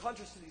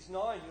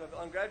 who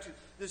have ingratitude,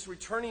 this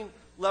returning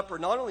leper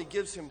not only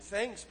gives him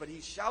thanks, but he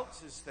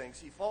shouts his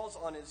thanks. He falls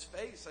on his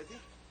face. I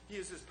think he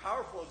is this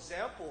powerful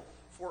example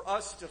for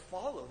us to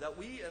follow, that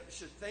we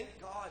should thank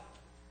God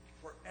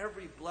for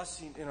every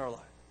blessing in our life.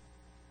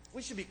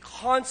 We should be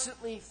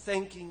constantly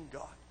thanking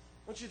God.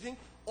 Don't you think?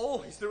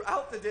 Always,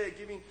 throughout the day,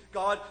 giving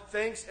God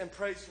thanks and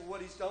praise for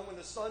what he's done. When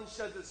the sun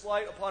sheds its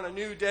light upon a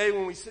new day,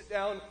 when we sit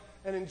down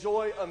and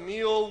enjoy a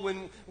meal,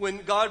 when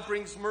God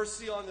brings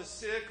mercy on the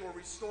sick or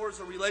restores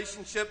a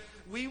relationship,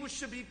 we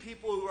should be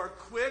people who are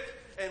quick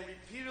and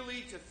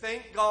repeatedly to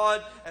thank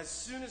God as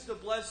soon as the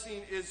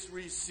blessing is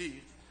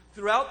received.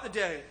 Throughout the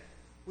day,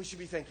 we should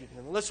be thanking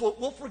him. Unless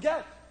we'll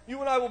forget. You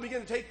and I will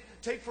begin to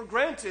take for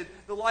granted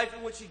the life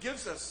in which he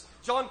gives us.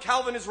 John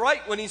Calvin is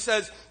right when he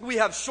says we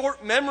have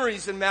short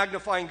memories in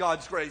magnifying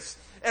God's grace.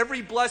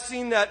 Every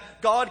blessing that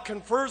God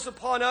confers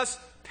upon us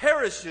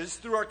perishes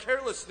through our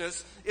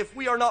carelessness if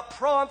we are not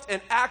prompt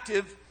and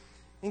active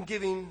in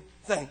giving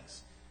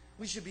thanks.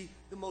 We should be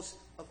the most,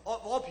 of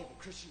all people,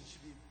 Christians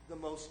should be the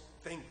most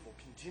thankful,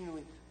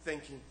 continually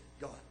thanking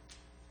God.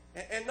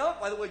 And not,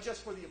 by the way,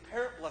 just for the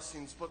apparent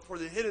blessings, but for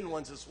the hidden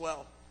ones as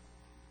well.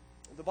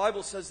 The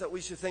Bible says that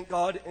we should thank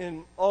God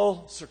in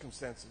all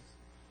circumstances.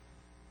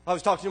 I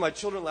was talking to my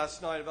children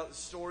last night about the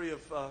story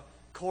of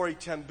Corrie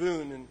ten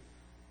Boom, and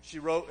she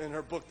wrote in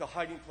her book, The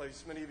Hiding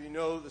Place. Many of you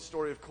know the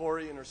story of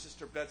Corrie and her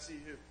sister Betsy,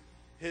 who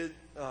hid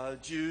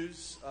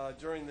Jews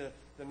during the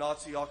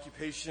Nazi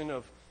occupation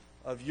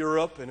of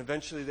Europe, and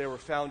eventually they were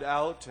found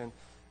out, and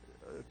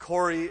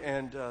Corey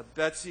and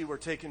Betsy were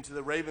taken to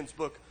the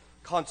Ravensbrück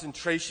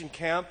concentration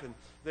camp, and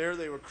there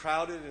they were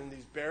crowded in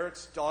these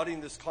barracks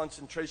dotting this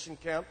concentration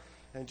camp,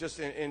 and just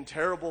in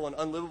terrible and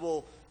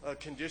unlivable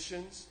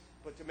conditions.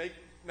 But to make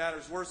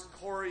matters worse,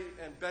 Corey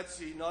and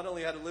Betsy not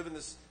only had to live in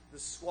this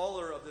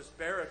squalor of this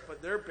barrack,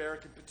 but their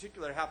barrack in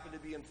particular happened to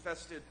be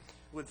infested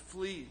with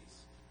fleas.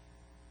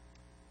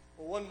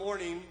 Well, one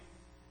morning,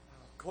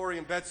 Corey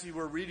and Betsy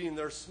were reading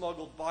their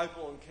smuggled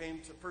Bible and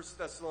came to 1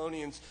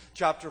 Thessalonians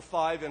chapter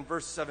 5 and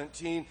verse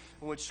 17,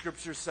 in which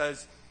Scripture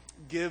says,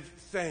 "Give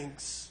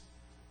thanks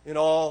in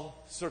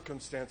all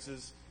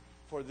circumstances,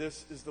 for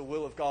this is the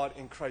will of God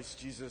in Christ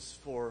Jesus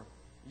for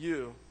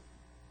you."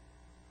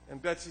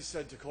 And Betsy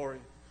said to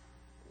Corey,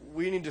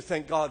 "We need to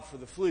thank God for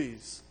the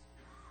fleas."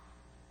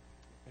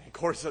 And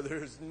Corey said,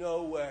 "There's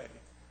no way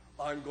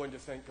I'm going to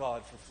thank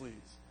God for fleas.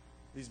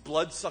 These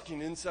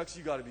blood-sucking insects,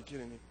 you got to be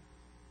kidding me."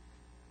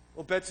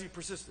 Well, Betsy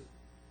persisted.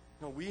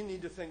 "No, we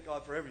need to thank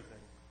God for everything.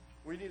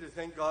 We need to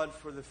thank God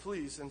for the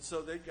fleas." And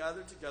so they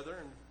gathered together,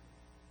 and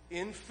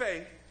in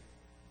faith,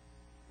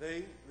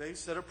 they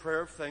said a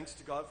prayer of thanks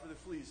to God for the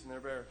fleas in their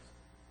barracks.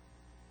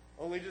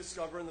 Only to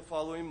discover in the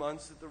following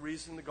months that the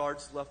reason the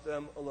guards left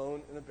them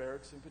alone in the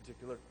barracks in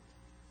particular,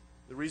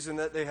 the reason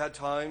that they had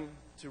time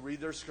to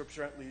read their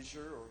scripture at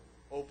leisure or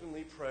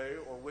openly pray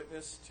or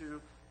witness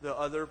to the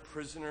other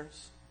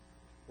prisoners,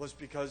 was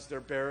because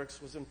their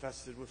barracks was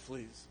infested with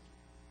fleas,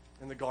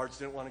 and the guards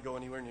didn't want to go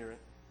anywhere near it.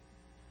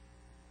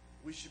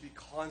 We should be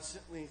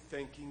constantly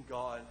thanking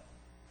God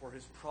for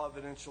his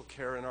providential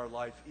care in our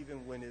life,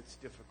 even when it's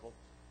difficult,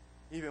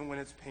 even when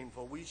it's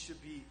painful. We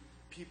should be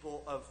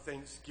people of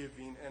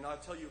thanksgiving. And I'll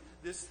tell you,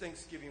 this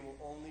thanksgiving will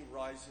only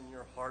rise in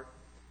your heart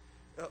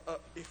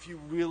if you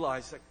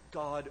realize that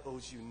God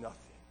owes you nothing.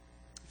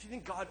 If you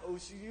think God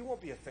owes you, you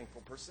won't be a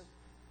thankful person.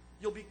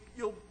 You'll be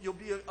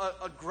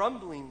a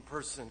grumbling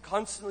person,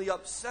 constantly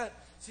upset.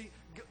 See,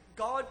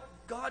 God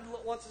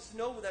wants us to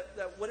know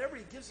that whatever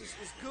he gives us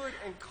is good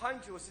and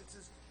kind to us.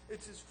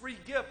 It's his free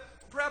gift.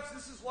 Perhaps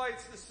this is why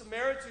it's the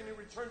Samaritan who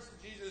returns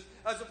to Jesus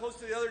as opposed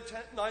to the other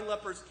 9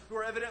 lepers who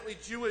are evidently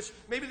Jewish.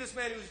 Maybe this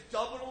man who was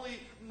doubly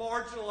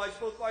marginalized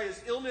both by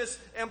his illness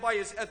and by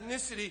his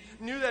ethnicity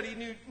knew that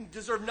he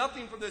deserved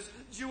nothing from this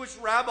Jewish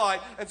rabbi.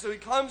 And so he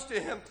comes to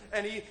him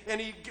and he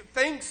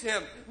thanks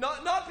him.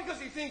 Not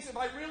because he thinks if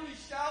I really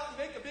shout and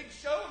make a big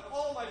show and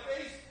fall on my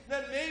face,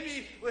 then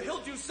maybe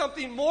he'll do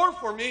something more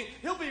for me.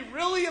 He'll be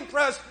really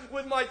impressed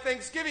with my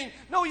thanksgiving.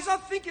 No, he's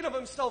not thinking of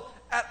himself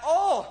at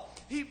all.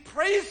 He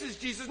praises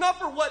Jesus, not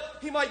for what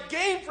he might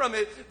gain from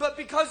it, but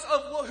because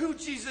of who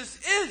Jesus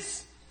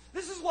is.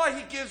 This is why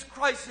he gives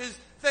Christ his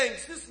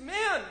thanks. This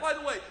man, by the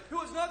way, who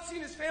has not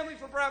seen his family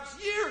for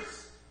perhaps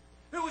years,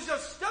 who was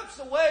just steps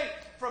away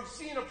from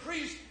seeing a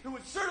priest who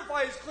would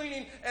certify his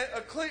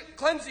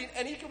cleansing,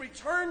 and he can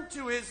return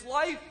to his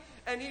life,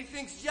 and he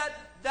thinks, yet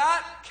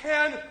that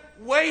can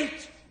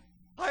wait.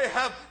 I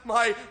have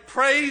my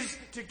praise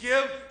to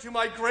give to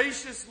my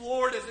gracious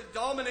Lord as it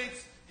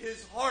dominates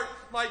his heart.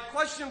 My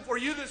question for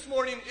you this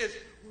morning is,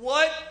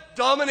 what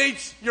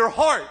dominates your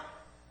heart?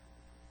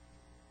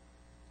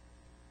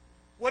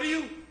 What are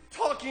you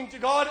talking to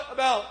God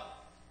about?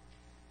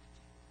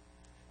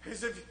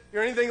 Because if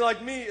you're anything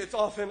like me, it's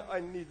often,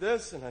 I need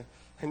this, and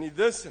I need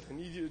this, and I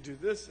need you to do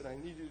this, and I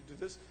need you to do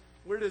this.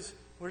 Where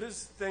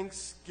does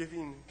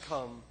thanksgiving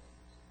come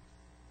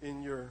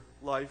in your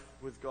life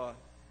with God?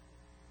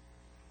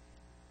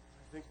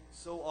 I think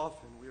so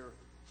often we are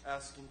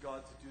asking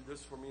God to do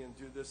this for me and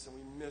do this, and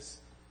we miss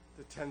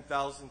the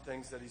 10,000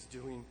 things that he's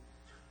doing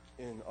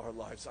in our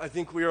lives. I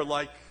think we are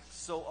like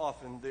so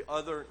often the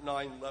other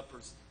 9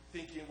 lepers,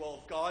 thinking,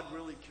 well, if God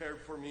really cared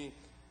for me,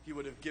 he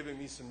would have given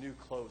me some new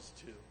clothes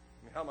too.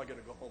 I mean, how am I going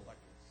to go home like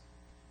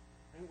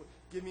this?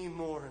 Give me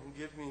more and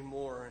give me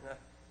more.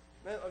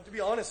 And to be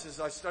honest,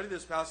 as I study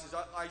this passage,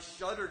 I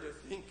shudder to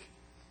think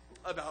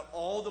about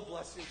all the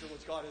blessings in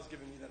which God has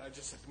given me that I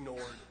just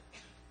ignored.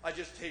 I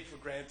just take for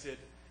granted.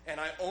 And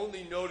I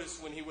only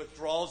notice when he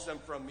withdraws them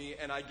from me,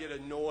 and I get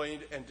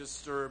annoyed and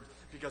disturbed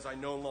because I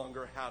no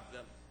longer have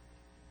them.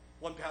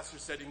 One pastor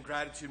said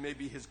ingratitude may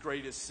be his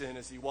greatest sin.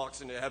 As he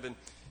walks into heaven,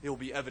 it will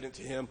be evident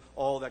to him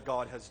all that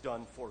God has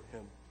done for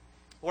him.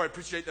 Or I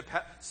appreciate the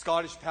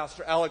Scottish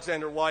pastor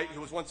Alexander White,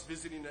 who was once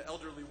visiting an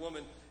elderly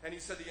woman, and he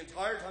said the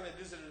entire time I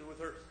visited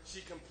with her,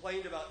 she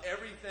complained about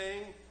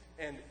everything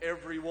and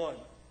everyone.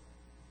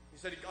 He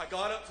said, I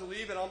got up to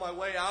leave, and on my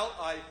way out,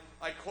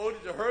 I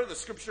quoted to her the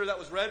scripture that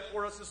was read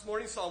for us this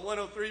morning, Psalm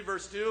 103,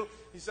 verse 2.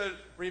 He said,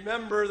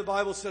 remember, the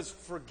Bible says,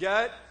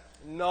 forget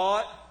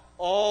not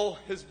all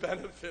his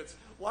benefits.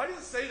 Why does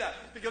it say that?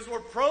 Because we're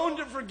prone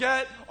to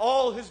forget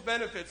all his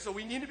benefits. So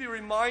we need to be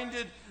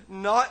reminded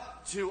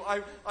not to.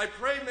 I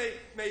pray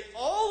may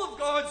all of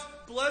God's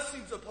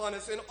blessings upon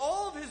us and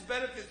all of his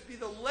benefits be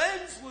the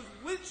lens with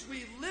which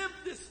we live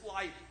this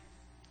life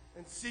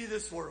and see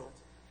this world.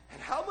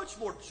 And how much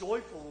more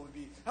joyful would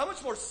we be? How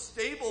much more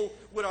stable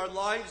would our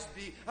lives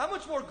be? How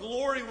much more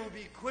glory would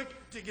we be quick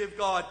to give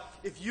God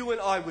if you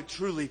and I would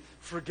truly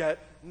forget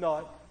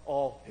not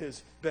all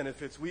his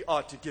benefits? We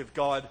ought to give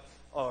God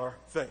our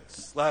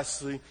thanks.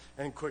 Lastly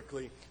and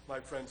quickly, my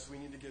friends, we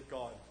need to give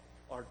God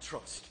our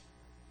trust.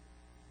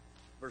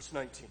 Verse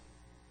 19.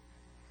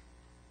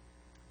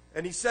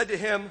 And he said to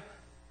him,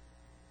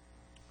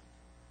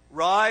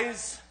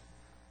 "Rise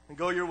and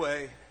go your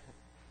way.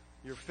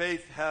 Your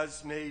faith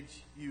has made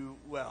you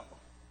well."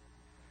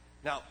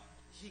 Now,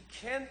 he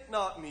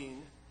cannot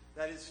mean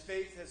that his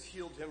faith has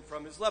healed him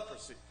from his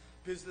leprosy.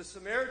 Because the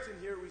Samaritan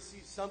here, we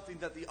see something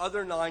that the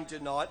other 9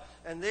 did not,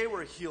 and they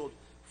were healed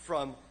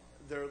from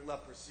their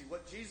leprosy.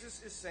 What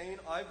Jesus is saying,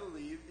 I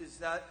believe, is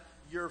that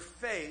your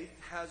faith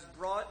has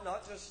brought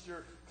not just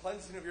your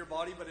cleansing of your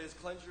body, but it has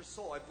cleansed your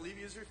soul. I believe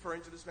he is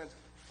referring to this man's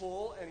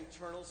full and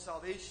eternal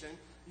salvation.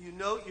 You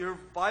note your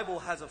Bible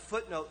has a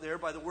footnote there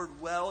by the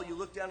word well. You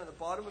look down at the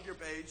bottom of your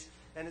page,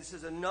 and it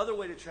says another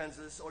way to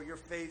translate this, or your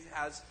faith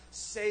has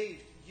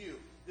saved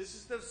you. This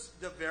is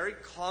the very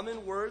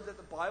common word that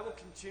the Bible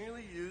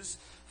continually uses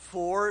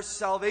for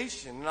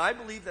salvation. And I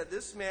believe that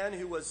this man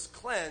who was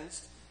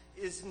cleansed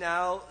is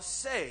now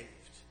saved.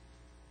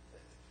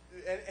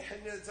 And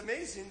it's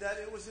amazing that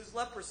it was his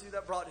leprosy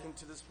that brought him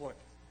to this point.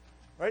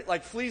 Right?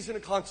 Like fleas in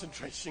a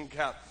concentration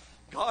camp.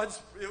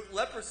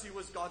 Leprosy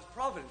was God's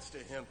providence to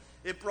him.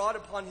 It brought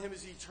upon him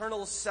his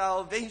eternal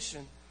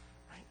salvation.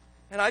 Right?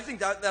 And I think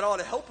that ought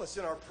to help us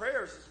in our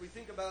prayers as we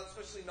think about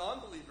especially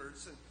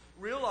non-believers and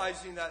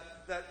realizing that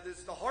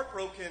it's the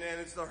heartbroken and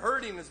it's the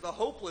hurting, it's the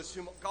hopeless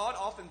whom God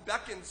often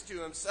beckons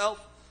to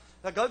himself.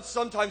 That God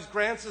sometimes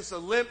grants us a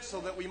limp so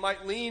that we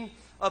might lean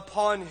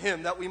upon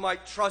him, that we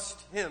might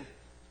trust him.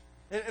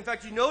 And in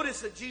fact, you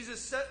notice that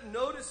Jesus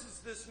notices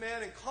this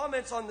man and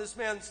comments on this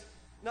man's,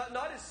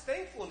 not his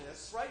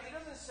thankfulness, right? He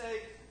doesn't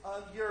say,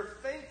 your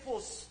thankful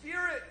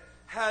spirit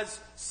has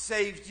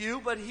saved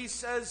you, but he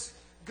says,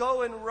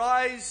 go and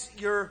rise,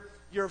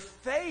 your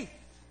faith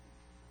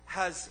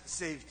has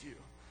saved you.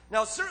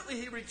 Now, certainly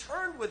he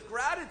returned with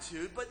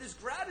gratitude, but his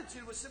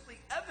gratitude was simply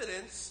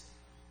evidence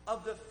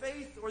of the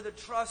faith or the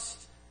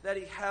trust that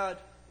he had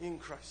in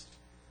Christ.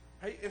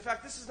 Right? In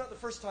fact, this is not the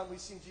first time we've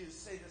seen Jesus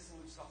say this in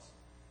Luke's Gospel.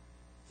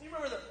 You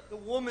remember the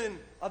woman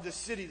of the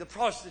city, the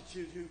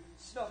prostitute, who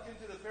snuck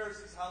into the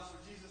Pharisee's house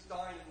where Jesus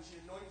dined and she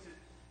anointed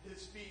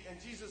his feet.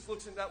 And Jesus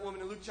looks at that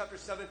woman in Luke chapter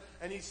 7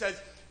 and he says,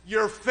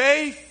 your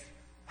faith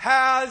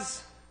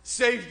has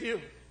saved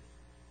you.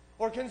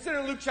 Or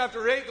consider Luke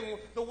chapter 8,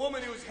 the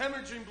woman who was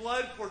hemorrhaging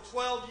blood for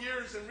 12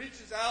 years and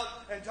reaches out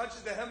and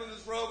touches the hem of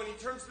his robe. And he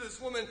turns to this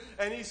woman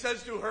and he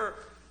says to her,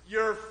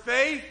 your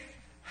faith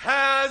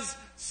has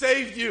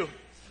saved you.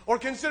 Or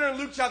consider in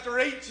Luke chapter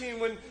 18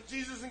 when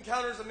Jesus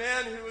encounters a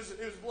man who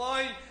is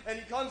blind and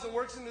he comes and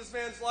works in this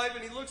man's life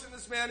and he looks at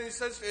this man and he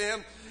says to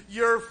him,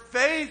 your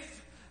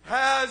faith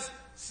has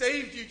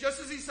saved you.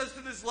 Just as he says to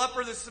this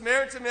leper, this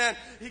Samaritan man,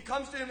 he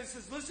comes to him and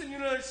says, listen, you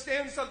don't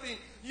understand something.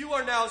 You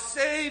are now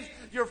saved.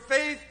 Your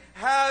faith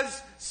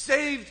has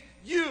saved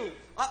you.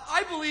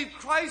 I believe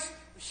Christ's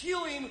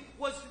healing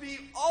was to be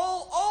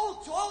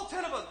all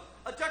 10 of them,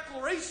 a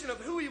declaration of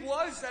who he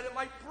was, that it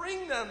might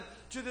bring them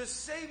to this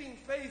saving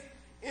faith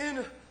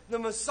in the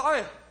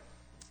Messiah.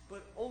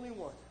 But only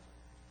one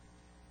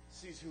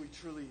sees who he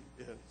truly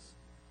is.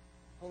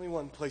 Only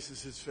one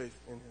places his faith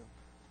in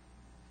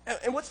him.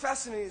 And what's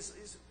fascinating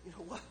is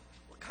what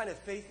kind of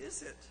faith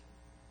is it?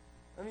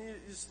 I mean, you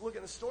just look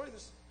at the story.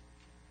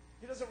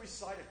 He doesn't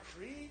recite a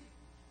creed.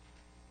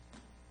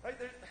 Right?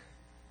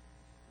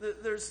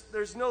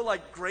 There's no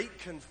like great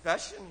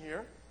confession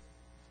here.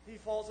 He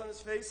falls on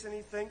his face and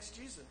he thanks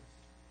Jesus.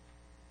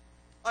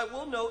 I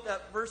will note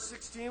that verse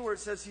 16 where it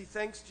says he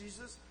thanks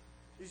Jesus,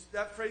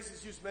 that phrase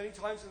is used many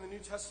times in the New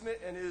Testament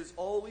and it is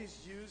always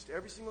used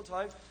every single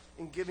time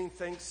in giving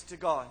thanks to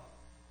God.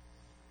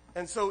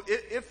 And so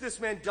if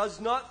this man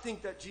does not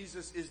think that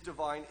Jesus is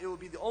divine, it will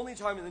be the only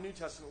time in the New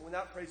Testament when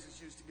that phrase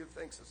is used to give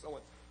thanks to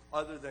someone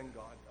other than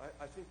God.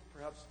 I think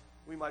perhaps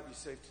we might be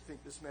safe to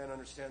think this man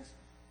understands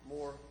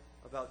more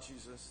about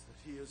Jesus,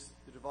 that he is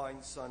the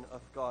divine Son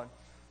of God.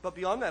 But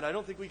beyond that, I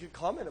don't think we could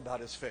comment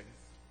about his faith.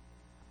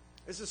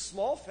 It's a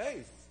small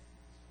faith.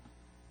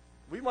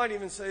 We might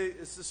even say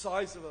it's the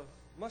size of a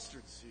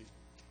mustard seed.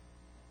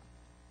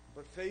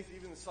 But faith,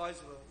 even the size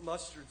of a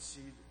mustard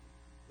seed,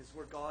 is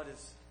where God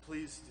is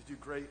pleased to do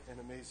great and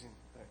amazing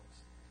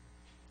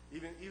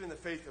things. Even the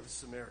faith of a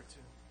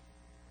Samaritan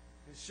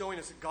is showing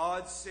us that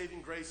God's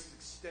saving grace is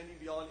extending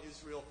beyond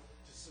Israel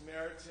to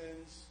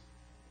Samaritans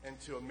and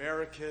to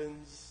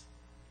Americans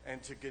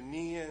and to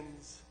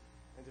Ghanaians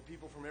and to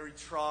people from every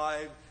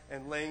tribe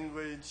and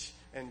language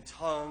and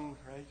tongue,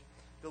 right?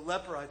 The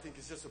leper, I think,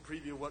 is just a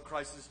preview of what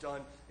Christ has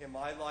done in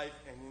my life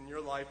and in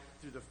your life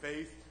through the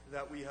faith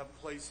that we have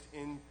placed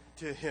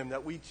into him.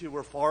 That we too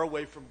were far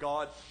away from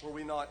God, were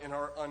we not, in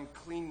our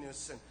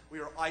uncleanness, and we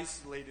are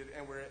isolated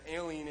and we're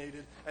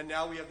alienated. And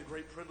now we have the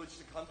great privilege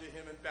to come to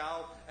him and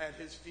bow at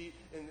his feet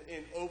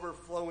in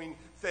overflowing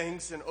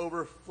thanks and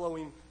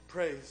overflowing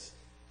praise.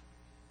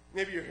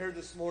 Maybe you're here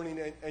this morning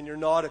and you're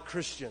not a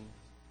Christian.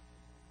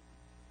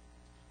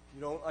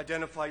 You don't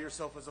identify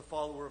yourself as a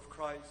follower of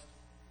Christ.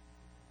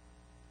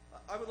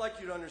 I would like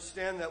you to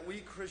understand that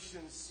we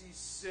Christians see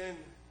sin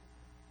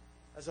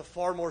as a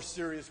far more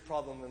serious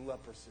problem than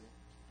leprosy.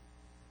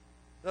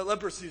 That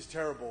leprosy is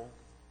terrible,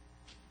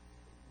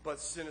 but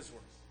sin is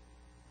worse.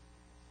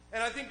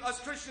 And I think us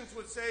Christians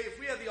would say if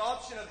we had the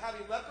option of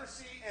having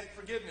leprosy and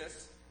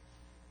forgiveness,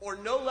 or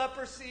no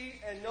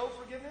leprosy and no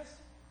forgiveness,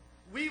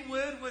 we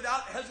would,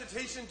 without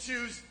hesitation,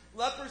 choose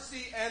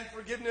leprosy and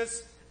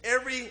forgiveness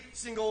every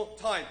single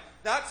time.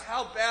 That's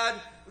how bad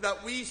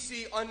that we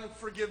see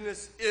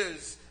unforgiveness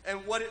is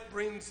and what it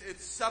brings. It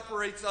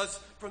separates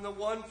us from the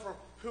one for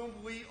whom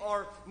we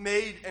are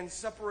made and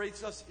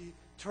separates us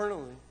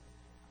eternally.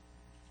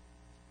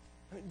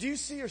 Do you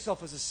see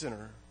yourself as a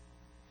sinner?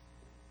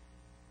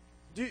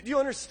 Do you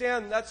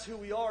understand that's who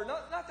we are?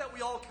 Not that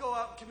we all go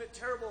out and commit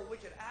terrible and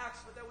wicked acts,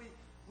 but that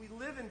we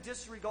live in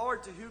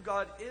disregard to who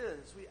God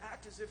is. We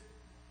act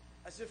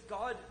as if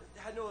God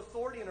had no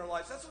authority in our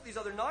lives. That's what these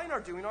other 9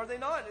 are doing, are they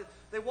not?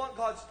 They want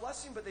God's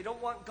blessing, but they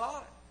don't want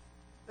God.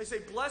 They say,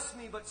 bless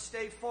me, but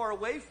stay far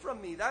away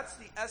from me. That's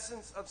the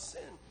essence of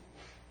sin.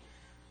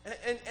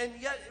 And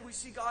yet we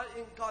see God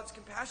in God's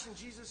compassion.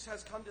 Jesus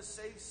has come to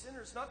save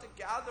sinners, not to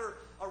gather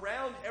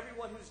around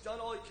everyone who's done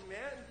all he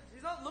can.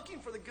 He's not looking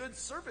for the good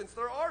servants.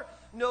 There are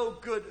no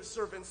good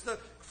servants. The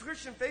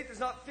Christian faith is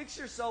not fix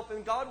yourself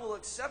and God will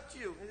accept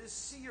you. It is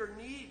see your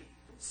need,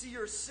 see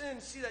your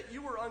sin, see that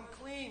you were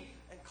unclean,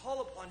 and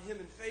call upon him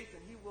in faith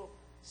and he will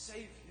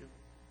save you.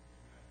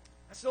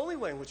 That's the only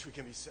way in which we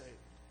can be saved.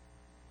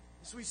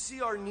 So we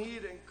see our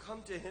need and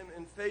come to him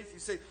in faith. You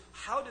say,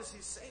 how does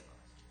he save us?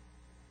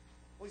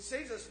 Well, he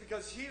saves us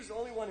because he's the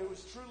only one who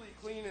was truly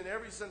clean in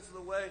every sense of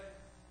the way.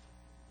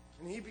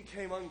 And he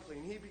became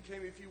unclean. He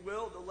became, if you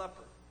will, the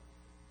leper.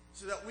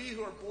 So that we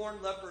who are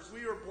born lepers,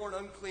 we who are born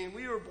unclean,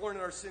 we who are born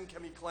in our sin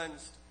can be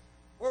cleansed.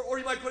 Or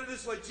you might put it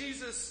this way,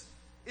 Jesus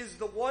is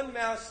the one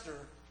master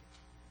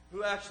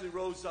who actually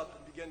rose up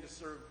and began to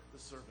serve the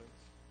servants.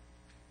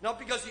 Not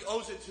because he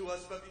owes it to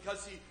us, but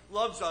because he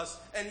loves us.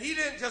 And he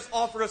didn't just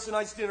offer us a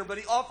nice dinner, but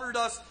he offered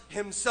us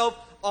himself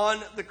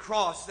on the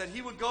cross. That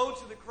he would go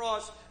to the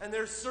cross and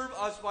there serve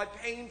us by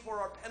paying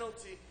for our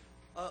penalty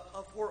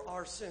for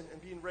our sin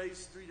and being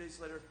raised 3 days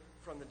later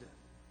from the dead.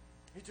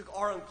 He took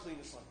our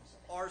uncleanness on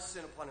himself, our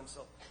sin upon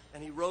himself,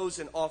 and he rose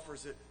and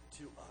offers it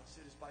to us.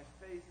 It is by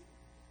faith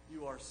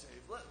you are saved.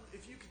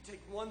 If you could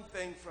take one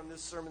thing from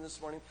this sermon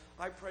this morning,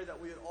 I pray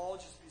that we would all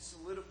just be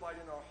solidified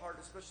in our heart,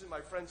 especially my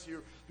friends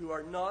here who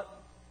are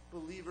not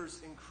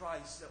believers in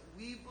Christ, that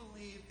we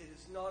believe it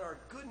is not our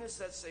goodness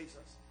that saves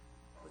us,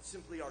 but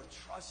simply our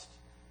trust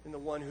in the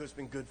one who has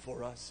been good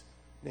for us,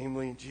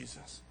 namely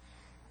Jesus.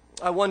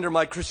 I wonder,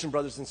 my Christian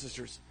brothers and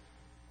sisters,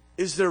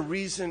 is there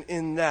reason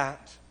in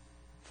that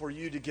for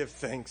you to give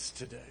thanks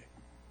today?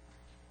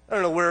 I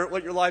don't know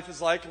what your life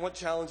is like and what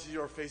challenges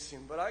you are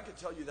facing, but I can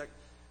tell you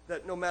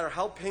that no matter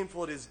how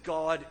painful it is,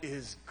 God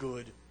is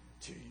good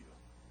to you.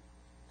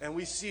 And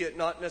we see it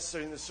not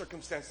necessarily in the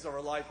circumstances of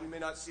our life. We may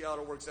not see how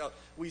it works out.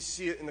 We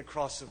see it in the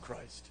cross of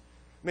Christ.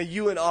 May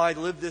you and I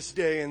live this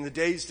day and the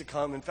days to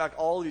come, in fact,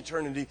 all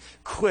eternity,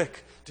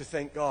 quick to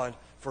thank God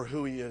for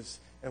who he is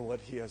and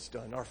what he has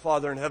done. Our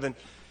Father in heaven,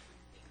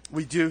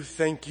 we do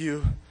thank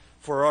you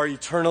for our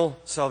eternal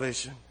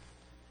salvation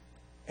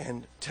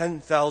and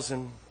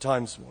 10,000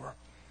 times more.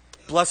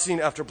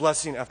 Blessing after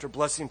blessing after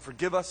blessing.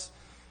 Forgive us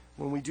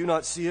when we do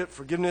not see it.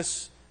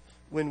 Forgiveness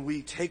when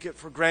we take it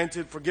for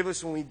granted. Forgive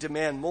us when we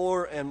demand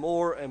more and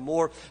more and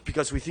more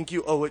because we think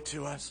you owe it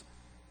to us.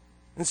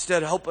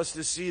 Instead, help us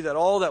to see that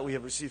all that we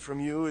have received from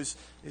you is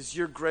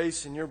your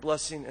grace and your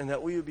blessing, and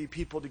that we would be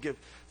people to give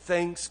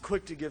thanks,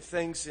 quick to give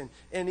thanks in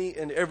any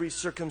and every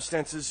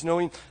circumstances,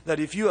 knowing that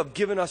if you have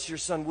given us your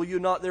Son, will you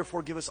not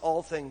therefore give us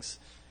all things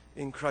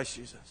in Christ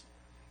Jesus?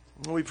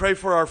 And we pray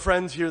for our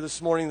friends here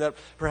this morning that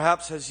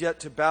perhaps has yet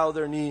to bow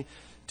their knee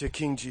to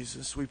King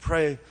Jesus. We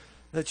pray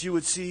that you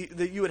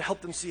would help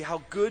them see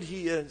how good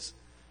he is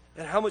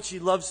and how much he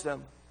loves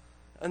them,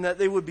 and that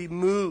they would be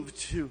moved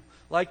to,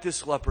 like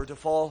this leper, to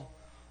fall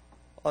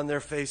on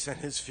their face and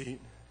his feet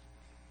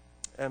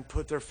and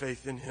put their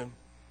faith in him,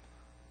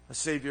 a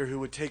Savior who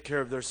would take care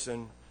of their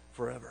sin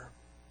forever.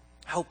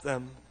 Help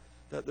them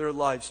that their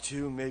lives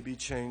too may be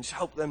changed.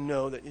 Help them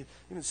know that you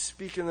even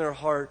speak in their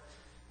heart,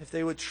 if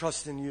they would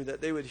trust in you,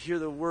 that they would hear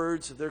the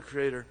words of their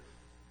Creator.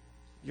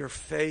 Your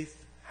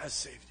faith has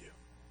saved you.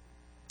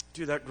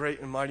 Do that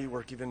great and mighty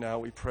work even now,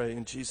 we pray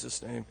in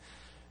Jesus' name.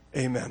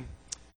 Amen.